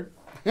there.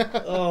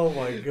 Oh,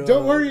 my God.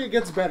 Don't worry, it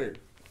gets better.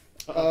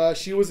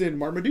 She was in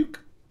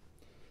Marmaduke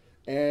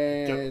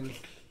and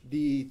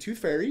The Tooth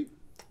Fairy.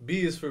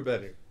 B is for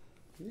better.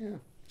 Yeah.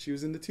 She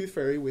was in The Tooth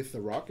Fairy with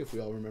The Rock, if we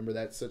all remember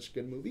that such a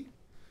good movie.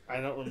 I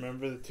don't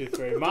remember The Tooth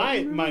Fairy.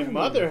 My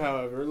mother,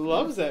 however,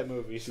 loves that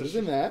movie. She was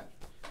in that.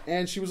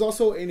 And she was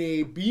also in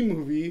a B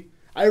movie.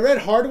 I read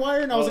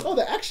Hardwire and I was like, oh,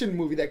 the action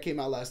movie that came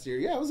out last year.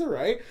 Yeah, it was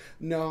alright.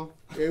 No,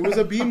 it was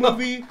a B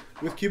movie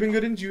with Cuban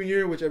Gooding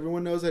Jr., which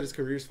everyone knows that his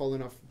career's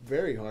fallen off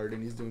very hard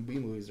and he's doing B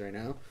movies right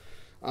now.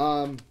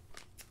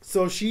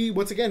 So she,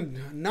 once again,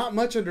 not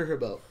much under her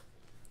belt.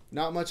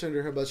 Not much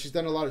under her belt. She's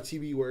done a lot of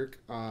TV work.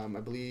 I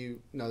believe,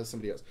 no, that's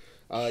somebody else.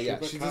 Yeah,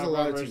 she does a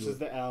lot of TV work.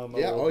 The Alamo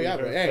yeah, oh yeah,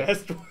 but hey,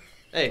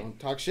 hey, don't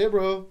talk shit,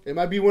 bro. It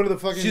might be one of the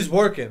fucking. She's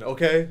working,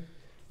 okay?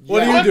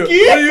 What Yeah. are you doing?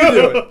 What are you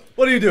doing?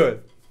 What are you doing?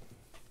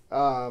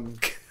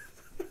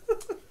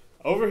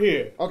 Over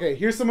here. Okay,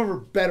 here's some of her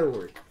better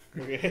work.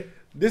 Okay.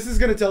 This is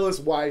gonna tell us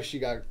why she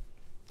got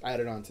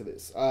added onto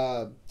this.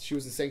 She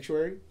was in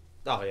Sanctuary.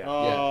 Oh yeah.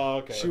 Oh,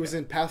 okay. She was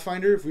in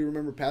Pathfinder. If we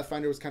remember,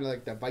 Pathfinder was kind of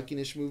like that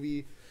Viking-ish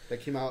movie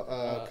that came out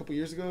a couple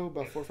years ago,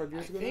 about 4 or 5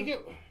 years ago. I think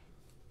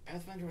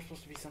Pathfinder was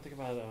supposed to be something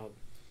about.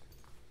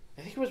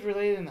 I think it was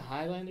related in the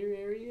Highlander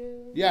area.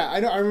 Yeah, I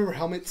know. I remember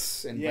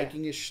helmets and Yeah.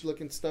 Viking-ish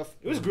looking stuff.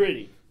 It was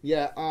gritty.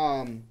 Yeah.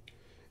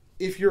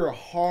 If you're a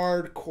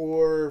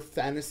hardcore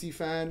fantasy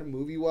fan,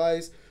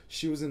 movie-wise,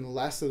 she was in The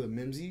Last of the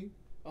Mimsy.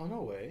 Oh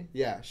no way.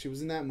 Yeah, she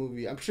was in that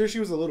movie. I'm sure she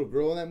was a little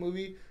girl in that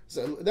movie.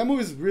 So that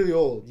movie is really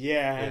old.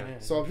 Yeah.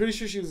 So I'm pretty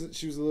sure she was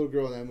a little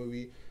girl in that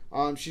movie.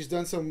 She's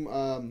done some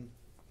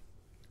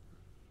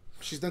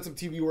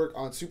TV work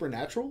on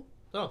Supernatural.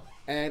 Oh.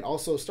 And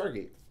also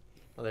Stargate.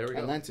 Oh, there we go.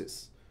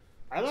 Atlantis.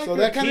 I like So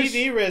her that kinda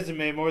TV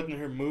resume more than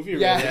her movie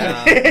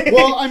Yeah. resume.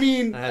 Well, I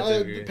mean, I have to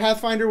agree.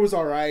 Pathfinder was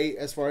alright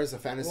as far as a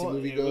fantasy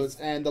movie it goes, was-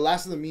 and The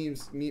Last of the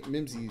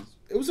Mimsies,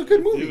 it was a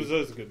good movie. It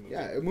was a good movie.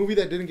 Yeah, a movie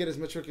that didn't get as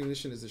much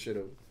recognition as it should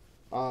have.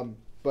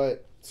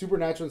 But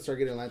Supernatural and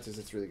Stargate Atlantis,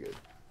 it's really good.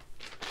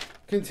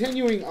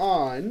 Continuing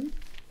on,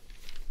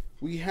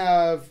 we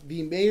have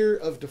the mayor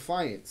of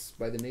Defiance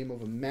by the name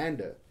of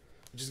Amanda,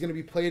 which is going to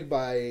be played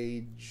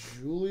by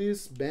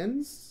Julius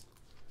Benz.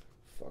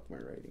 Fuck my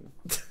writing.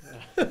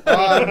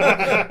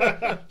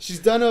 She's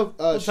done a.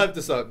 We'll type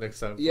this out next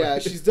time. Yeah,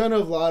 she's done a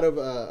lot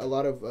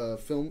of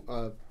film,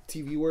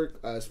 TV work.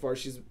 As far as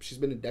she's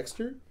been in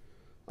Dexter.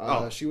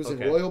 She was in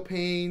Royal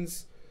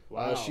Pains.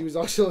 Wow. She was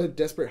also in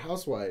Desperate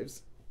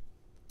Housewives.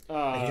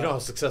 And you know how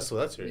successful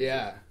that's right.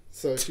 Yeah,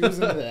 so she was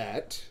in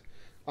that.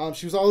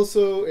 She was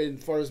also,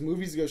 as far as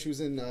movies go, she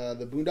was in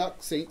the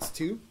Boondock Saints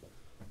 2.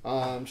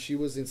 She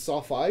was in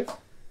Saw 5.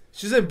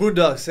 She's in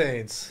Boondock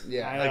Saints.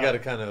 Yeah. I got to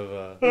kind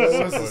of.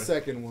 What was the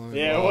second one?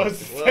 Yeah, it was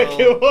the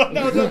second one.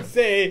 I was going to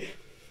say.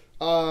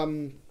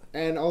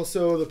 And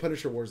also The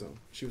Punisher Warzone.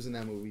 She was in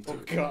that movie too.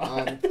 Oh,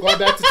 God. Going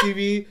back to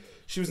TV,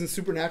 she was in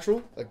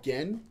Supernatural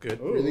again. Good.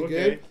 Ooh, Really okay.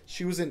 good.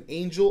 She was in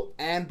Angel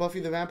and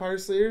Buffy the Vampire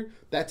Slayer.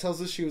 That tells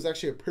us she was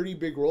actually a pretty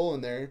big role in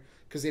there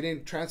because they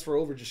didn't transfer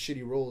over just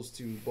shitty roles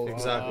to both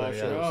Exactly,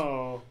 yeah. shows.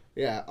 Oh,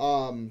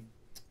 Yeah.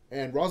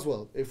 And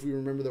Roswell, if we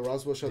remember the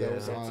Roswell show that Yeah,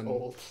 was that's on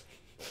old.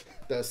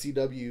 the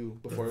CW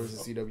before it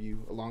was the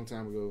CW a long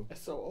time ago.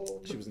 That's so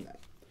old. She was in that.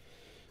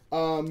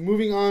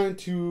 Moving on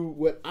to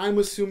what I'm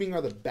assuming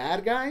are the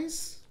bad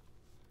guys.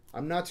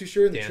 I'm not too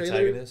sure in the The trailer.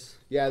 antagonist.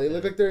 Yeah, they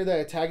look like they're the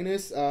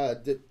antagonists.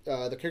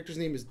 The character's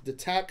name is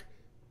Detak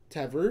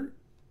Taver.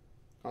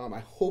 I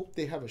hope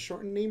they have a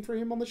shortened name for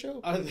him on the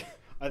show.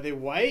 Are they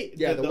white?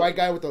 Yeah, the white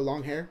guy with the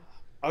long hair.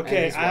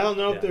 Okay, he's I don't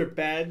know white. if they're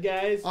bad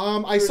guys.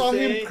 I per saw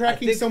se. him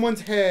cracking I think-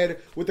 someone's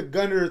head with a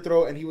gun to her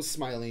throat, and he was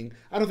smiling.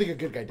 I don't think a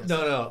good guy does. that.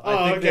 No. Oh,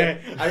 I think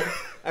okay. that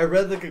I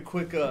read like a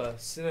quick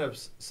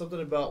synapse, something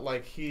about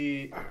like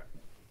he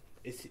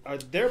Are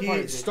there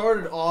he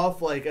started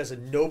off like as a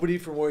nobody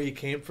from where he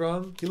came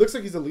from, He looks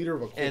like he's a leader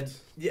of a cult.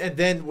 and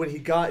then when he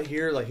got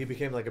here, like he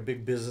became like a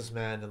big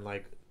businessman and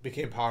like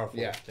became powerful.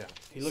 Yeah.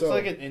 He looks So-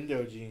 like an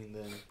Indogene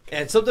then.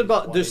 And something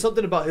about He's there's white.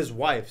 something about his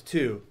wife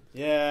too,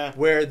 Yeah.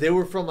 where they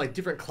were from like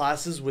different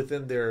classes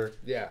within their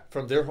Yeah.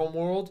 from their home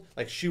world.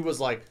 Like she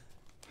was like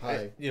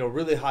Hi.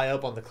 really high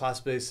up on the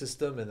class-based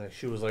system, and like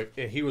she was like,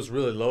 and he was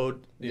really low.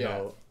 You Yeah.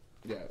 know,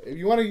 Yeah. If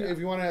you want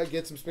to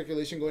get some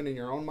speculation going in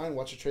your own mind,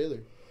 watch a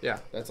trailer. yeah.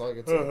 That's all I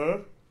can say.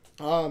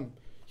 Uh-huh.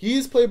 He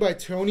is played by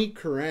Tony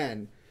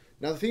Curran.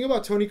 Now the thing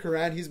about Tony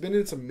Curran, he's been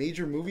in some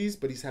major movies,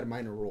 but he's had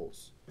minor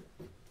roles.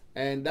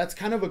 And that's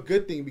kind of a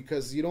good thing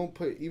because you don't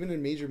put, even in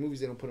major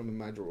movies, they don't put him in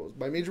major roles.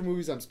 By major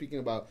movies, I'm speaking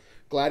about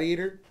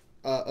Gladiator,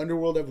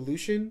 Underworld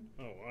Evolution,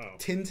 Oh wow.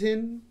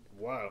 Tintin,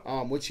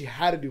 Wow. which he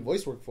had to do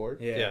voice work for.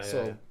 Yeah.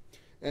 So,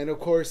 and of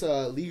course,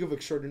 League of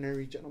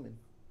Extraordinary Gentlemen.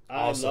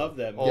 I Awesome. love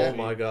that Oh movie.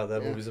 my god,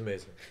 that Yeah. movie's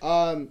amazing.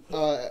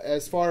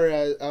 As far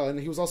as, and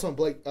he was also in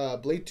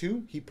Blade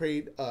 2. He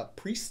played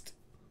Priest.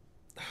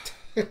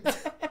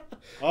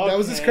 That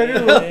was his credit.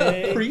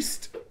 Okay.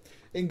 Priest.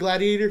 In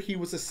Gladiator, he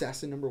was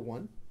assassin number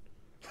 1.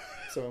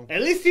 So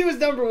At least he was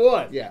number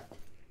one. yeah.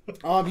 He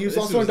was This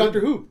also was in it. Doctor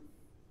Who.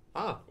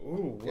 Ah,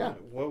 Ooh. Yeah.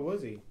 What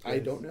was he? I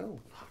don't know.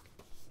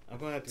 I'm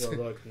gonna have to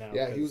go look now.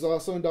 Yeah, he was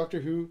also in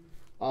Doctor Who.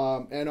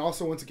 And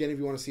also, once again, if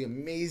you want to see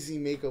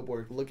amazing makeup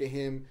work, look at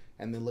him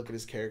and then look at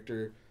his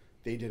character.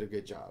 They did a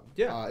good job.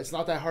 Yeah. It's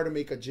not that hard to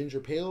make a ginger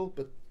pale,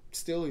 but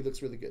still, he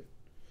looks really good.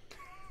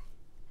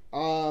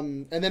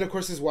 And then, of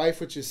course, his wife,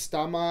 which is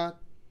Stama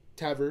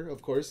Taver,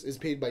 of course, is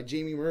played by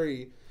Jamie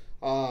Murray.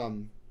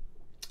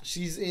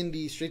 She's in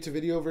the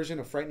straight-to-video version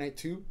of Fright Night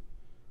 2.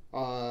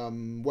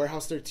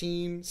 Warehouse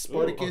 13,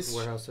 Spartacus.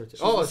 Warehouse 13. She's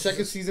the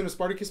second season of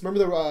Spartacus.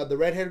 Remember the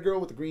redhead girl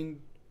with the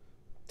green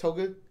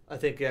toga? I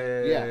think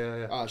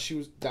yeah.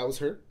 That was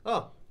her.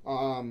 Oh.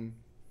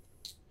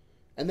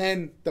 And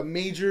then the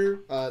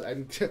major,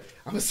 I'm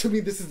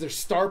assuming this is their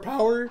star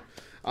power.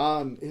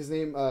 His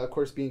name, of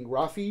course, being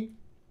Rafi,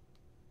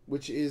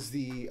 which is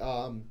the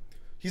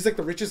he's like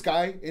the richest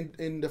guy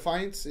in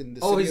Defiance. In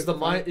the he's the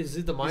mine. Is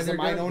he the miner? He's the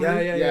mine guy?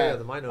 owner. Yeah,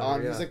 the mine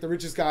owner. He's like the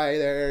richest guy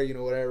there.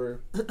 Whatever.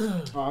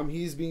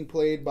 He's being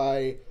played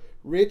by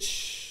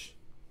Rich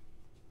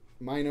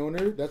Mine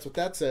Owner. That's what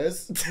that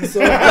says. So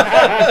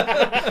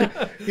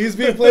he's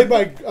being played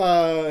by.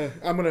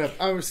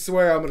 I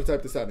swear I'm gonna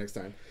type this out next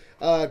time.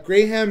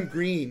 Graham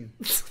Greene.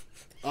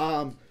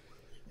 I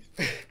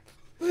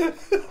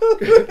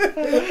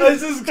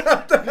just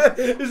got that.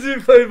 Is he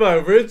played by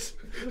Rich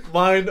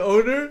Mine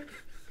Owner?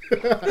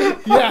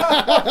 Yeah,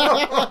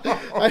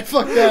 I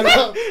fucked that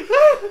up.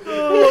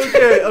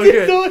 Okay.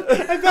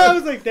 I thought I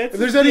was like, that's. If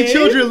there's any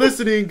children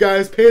listening,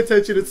 guys, pay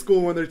attention at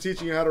school when they're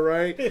teaching you how to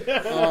write.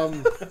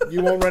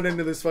 You won't run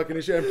into this fucking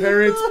issue. And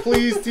parents,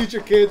 please teach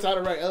your kids how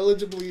to write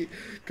eligibly,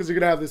 because you're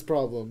gonna have this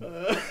problem.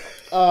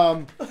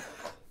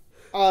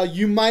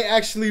 You might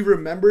actually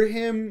remember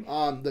him.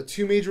 The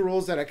two major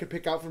roles that I could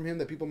pick out from him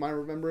that people might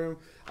remember him.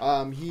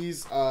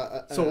 He's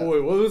so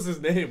wait, what was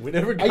his name? We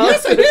never got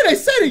yes, I did. I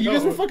said it. You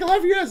guys were fucking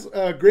laughing. Yes,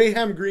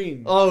 Graham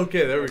Greene. Oh,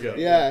 okay. There we go.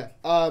 Yeah.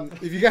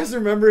 If you guys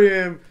remember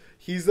him,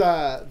 he's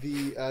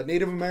the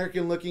Native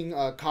American looking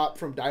cop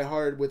from Die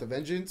Hard with a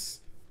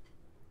Vengeance.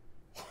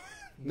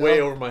 No?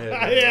 Way over my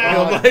head.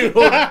 Yeah.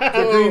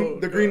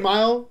 The Green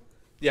Mile.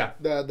 Yeah.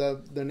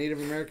 The Native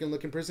American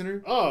looking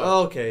prisoner.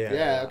 Oh, okay.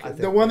 Yeah.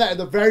 Okay.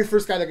 The very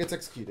first guy that gets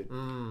executed.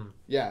 Mm.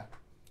 Yeah.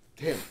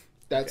 Him.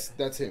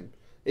 That's him.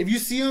 If you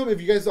see him,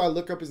 if you guys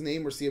look up his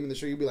name or see him in the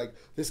show, you'll be like,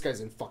 this guy's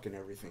in fucking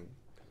everything.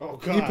 Oh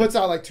god. He puts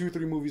out like 2 or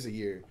 3 movies a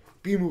year.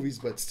 B movies,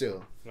 but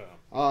still.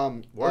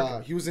 No.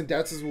 He was in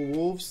Dances with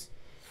Wolves.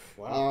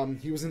 Wow.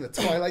 He was in the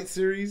Twilight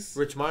series.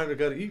 Rich Miner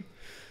gotta eat.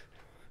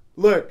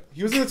 Look,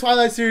 he was in the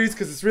Twilight series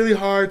because it's really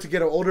hard to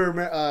get an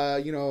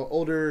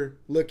older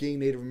looking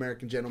Native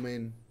American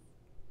gentleman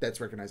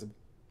that's recognizable.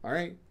 All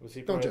right? Was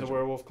he part of the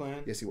Werewolf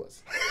Clan? Yes, he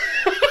was.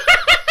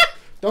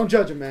 Don't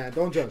judge him, man.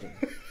 Don't judge him.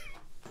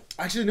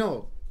 Actually,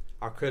 no.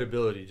 Our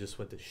credibility just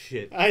went to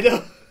shit. I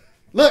know.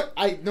 Look,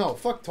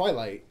 fuck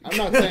Twilight. I'm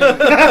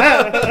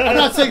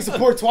not saying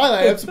support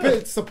Twilight.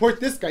 I'm support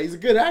this guy. He's a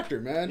good actor,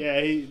 man. Yeah,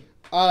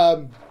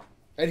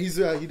 and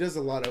he does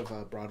a lot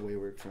of Broadway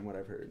work from what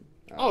I've heard.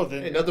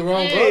 then hey, nothing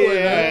wrong with Broadway,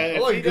 man. I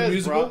like a good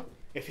musical.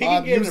 If he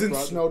can get he was in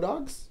Broadway. Snow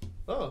Dogs.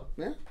 Oh.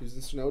 Yeah, he was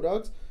in Snow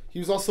Dogs. He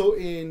was also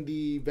in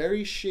the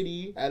very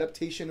shitty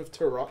adaptation of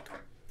Turok.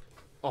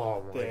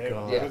 Oh my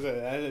god. It was an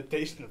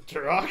adaptation of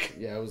Turok.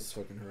 Yeah, it was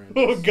fucking horrendous.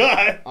 Oh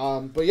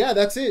god. But yeah,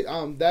 that's it.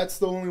 That's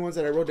the only ones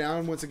that I wrote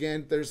down. Once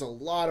again, there's a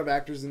lot of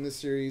actors in this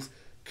series.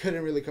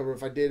 Couldn't really cover.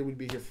 If I did, we'd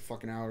be here for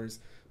fucking hours.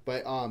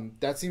 But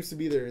that seems to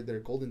be their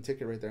golden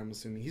ticket right there. I'm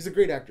assuming he's a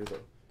great actor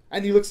though,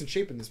 and he looks in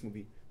shape in this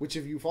movie. Which,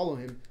 if you follow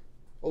him,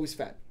 always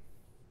fat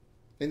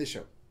in the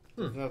show.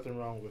 There's nothing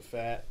wrong with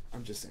fat.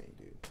 I'm just saying,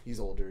 dude. He's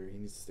older. He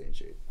needs to stay in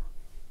shape.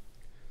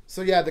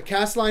 So yeah, the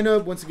cast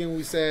lineup. Once again,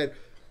 we said.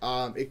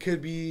 It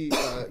could be,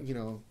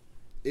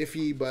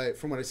 iffy, but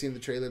from what I see in the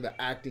trailer, the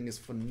acting is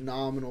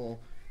phenomenal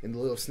in the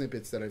little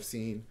snippets that I've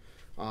seen.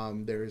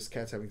 There's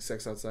cats having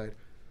sex outside.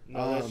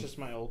 No, that's just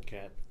my old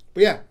cat.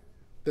 But yeah,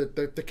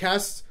 the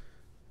cast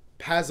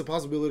has the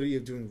possibility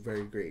of doing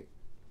very great.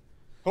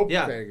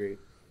 Very great.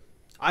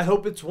 I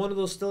hope it's one of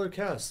those stellar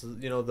casts.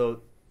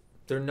 Though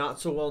they're not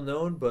so well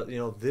known, but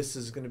this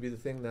is going to be the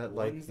thing that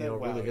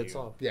really hits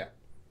off. Yeah.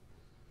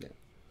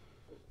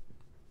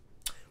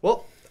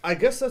 Well. I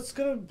guess that's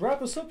going to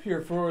wrap us up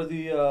here for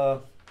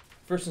the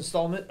first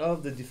installment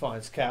of the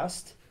Defiance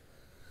cast.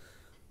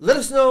 Let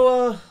us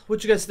know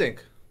what you guys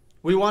think.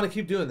 We want to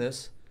keep doing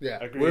this. Yeah,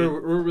 agreed.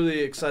 We're really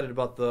excited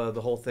about the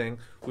whole thing.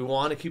 We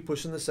want to keep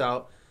pushing this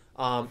out.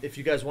 If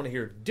you guys want to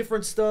hear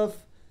different stuff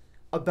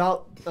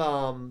about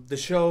the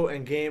show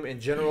and game in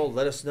general,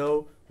 let us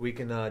know. We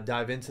can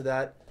dive into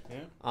that.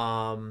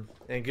 Yeah.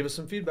 And give us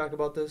some feedback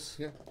about this.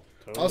 Yeah.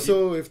 Totally.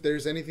 Also, if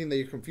there's anything that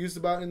you're confused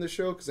about in the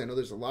show, because I know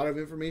there's a lot of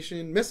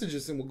information, message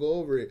us and we'll go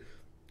over it,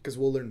 because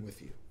we'll learn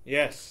with you.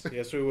 Yes,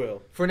 we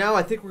will. For now,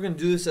 I think we're going to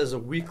do this as a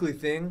weekly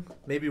thing,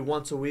 maybe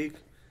once a week.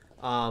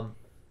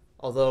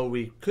 Although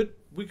we could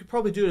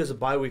probably do it as a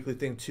bi-weekly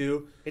thing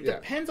too. It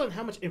depends on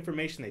how much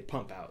information they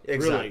pump out.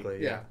 Exactly.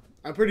 Really. Yeah.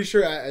 I'm pretty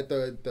sure at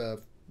the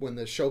when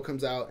the show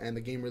comes out and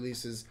the game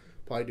releases,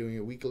 probably doing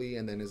it weekly,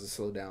 and then as a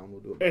slow down,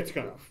 we'll do it. It's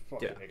gonna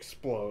fucking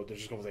explode. They're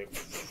just gonna say,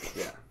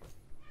 yeah.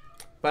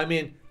 But I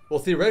mean, well,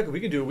 theoretically, we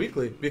can do it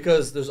weekly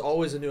because there's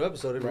always a new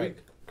episode every week.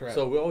 Correct.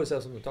 So we always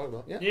have something to talk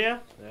about.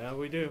 Yeah,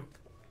 we do.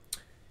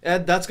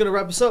 And that's going to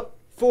wrap us up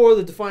for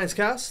the Defiance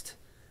cast.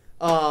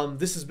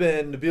 This has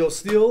been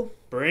NabeelSteel.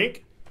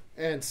 Brink.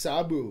 And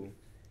Saboo.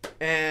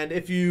 And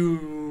if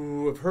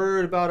you have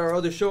heard about our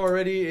other show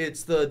already,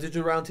 it's the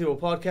Digital Roundtable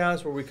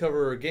podcast where we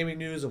cover gaming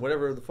news and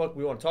whatever the fuck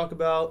we want to talk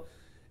about.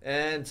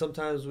 And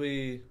sometimes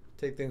we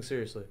take things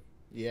seriously.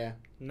 Yeah.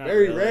 Not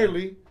Very really.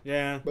 rarely,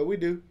 Yeah. but we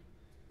do.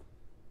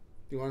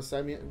 You want to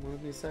sign me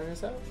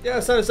us out? Yeah,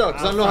 sign us out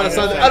because I I'll don't know how to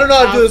sign sign. us I don't know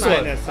how to do I'll this sign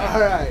one. us out.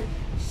 All right.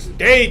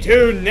 Stay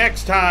tuned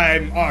next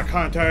time, Arc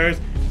Hunters,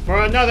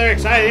 for another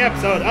exciting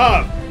episode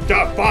of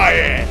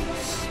Defiance.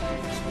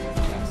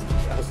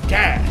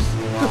 Cast.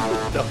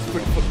 That was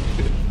pretty fucking good.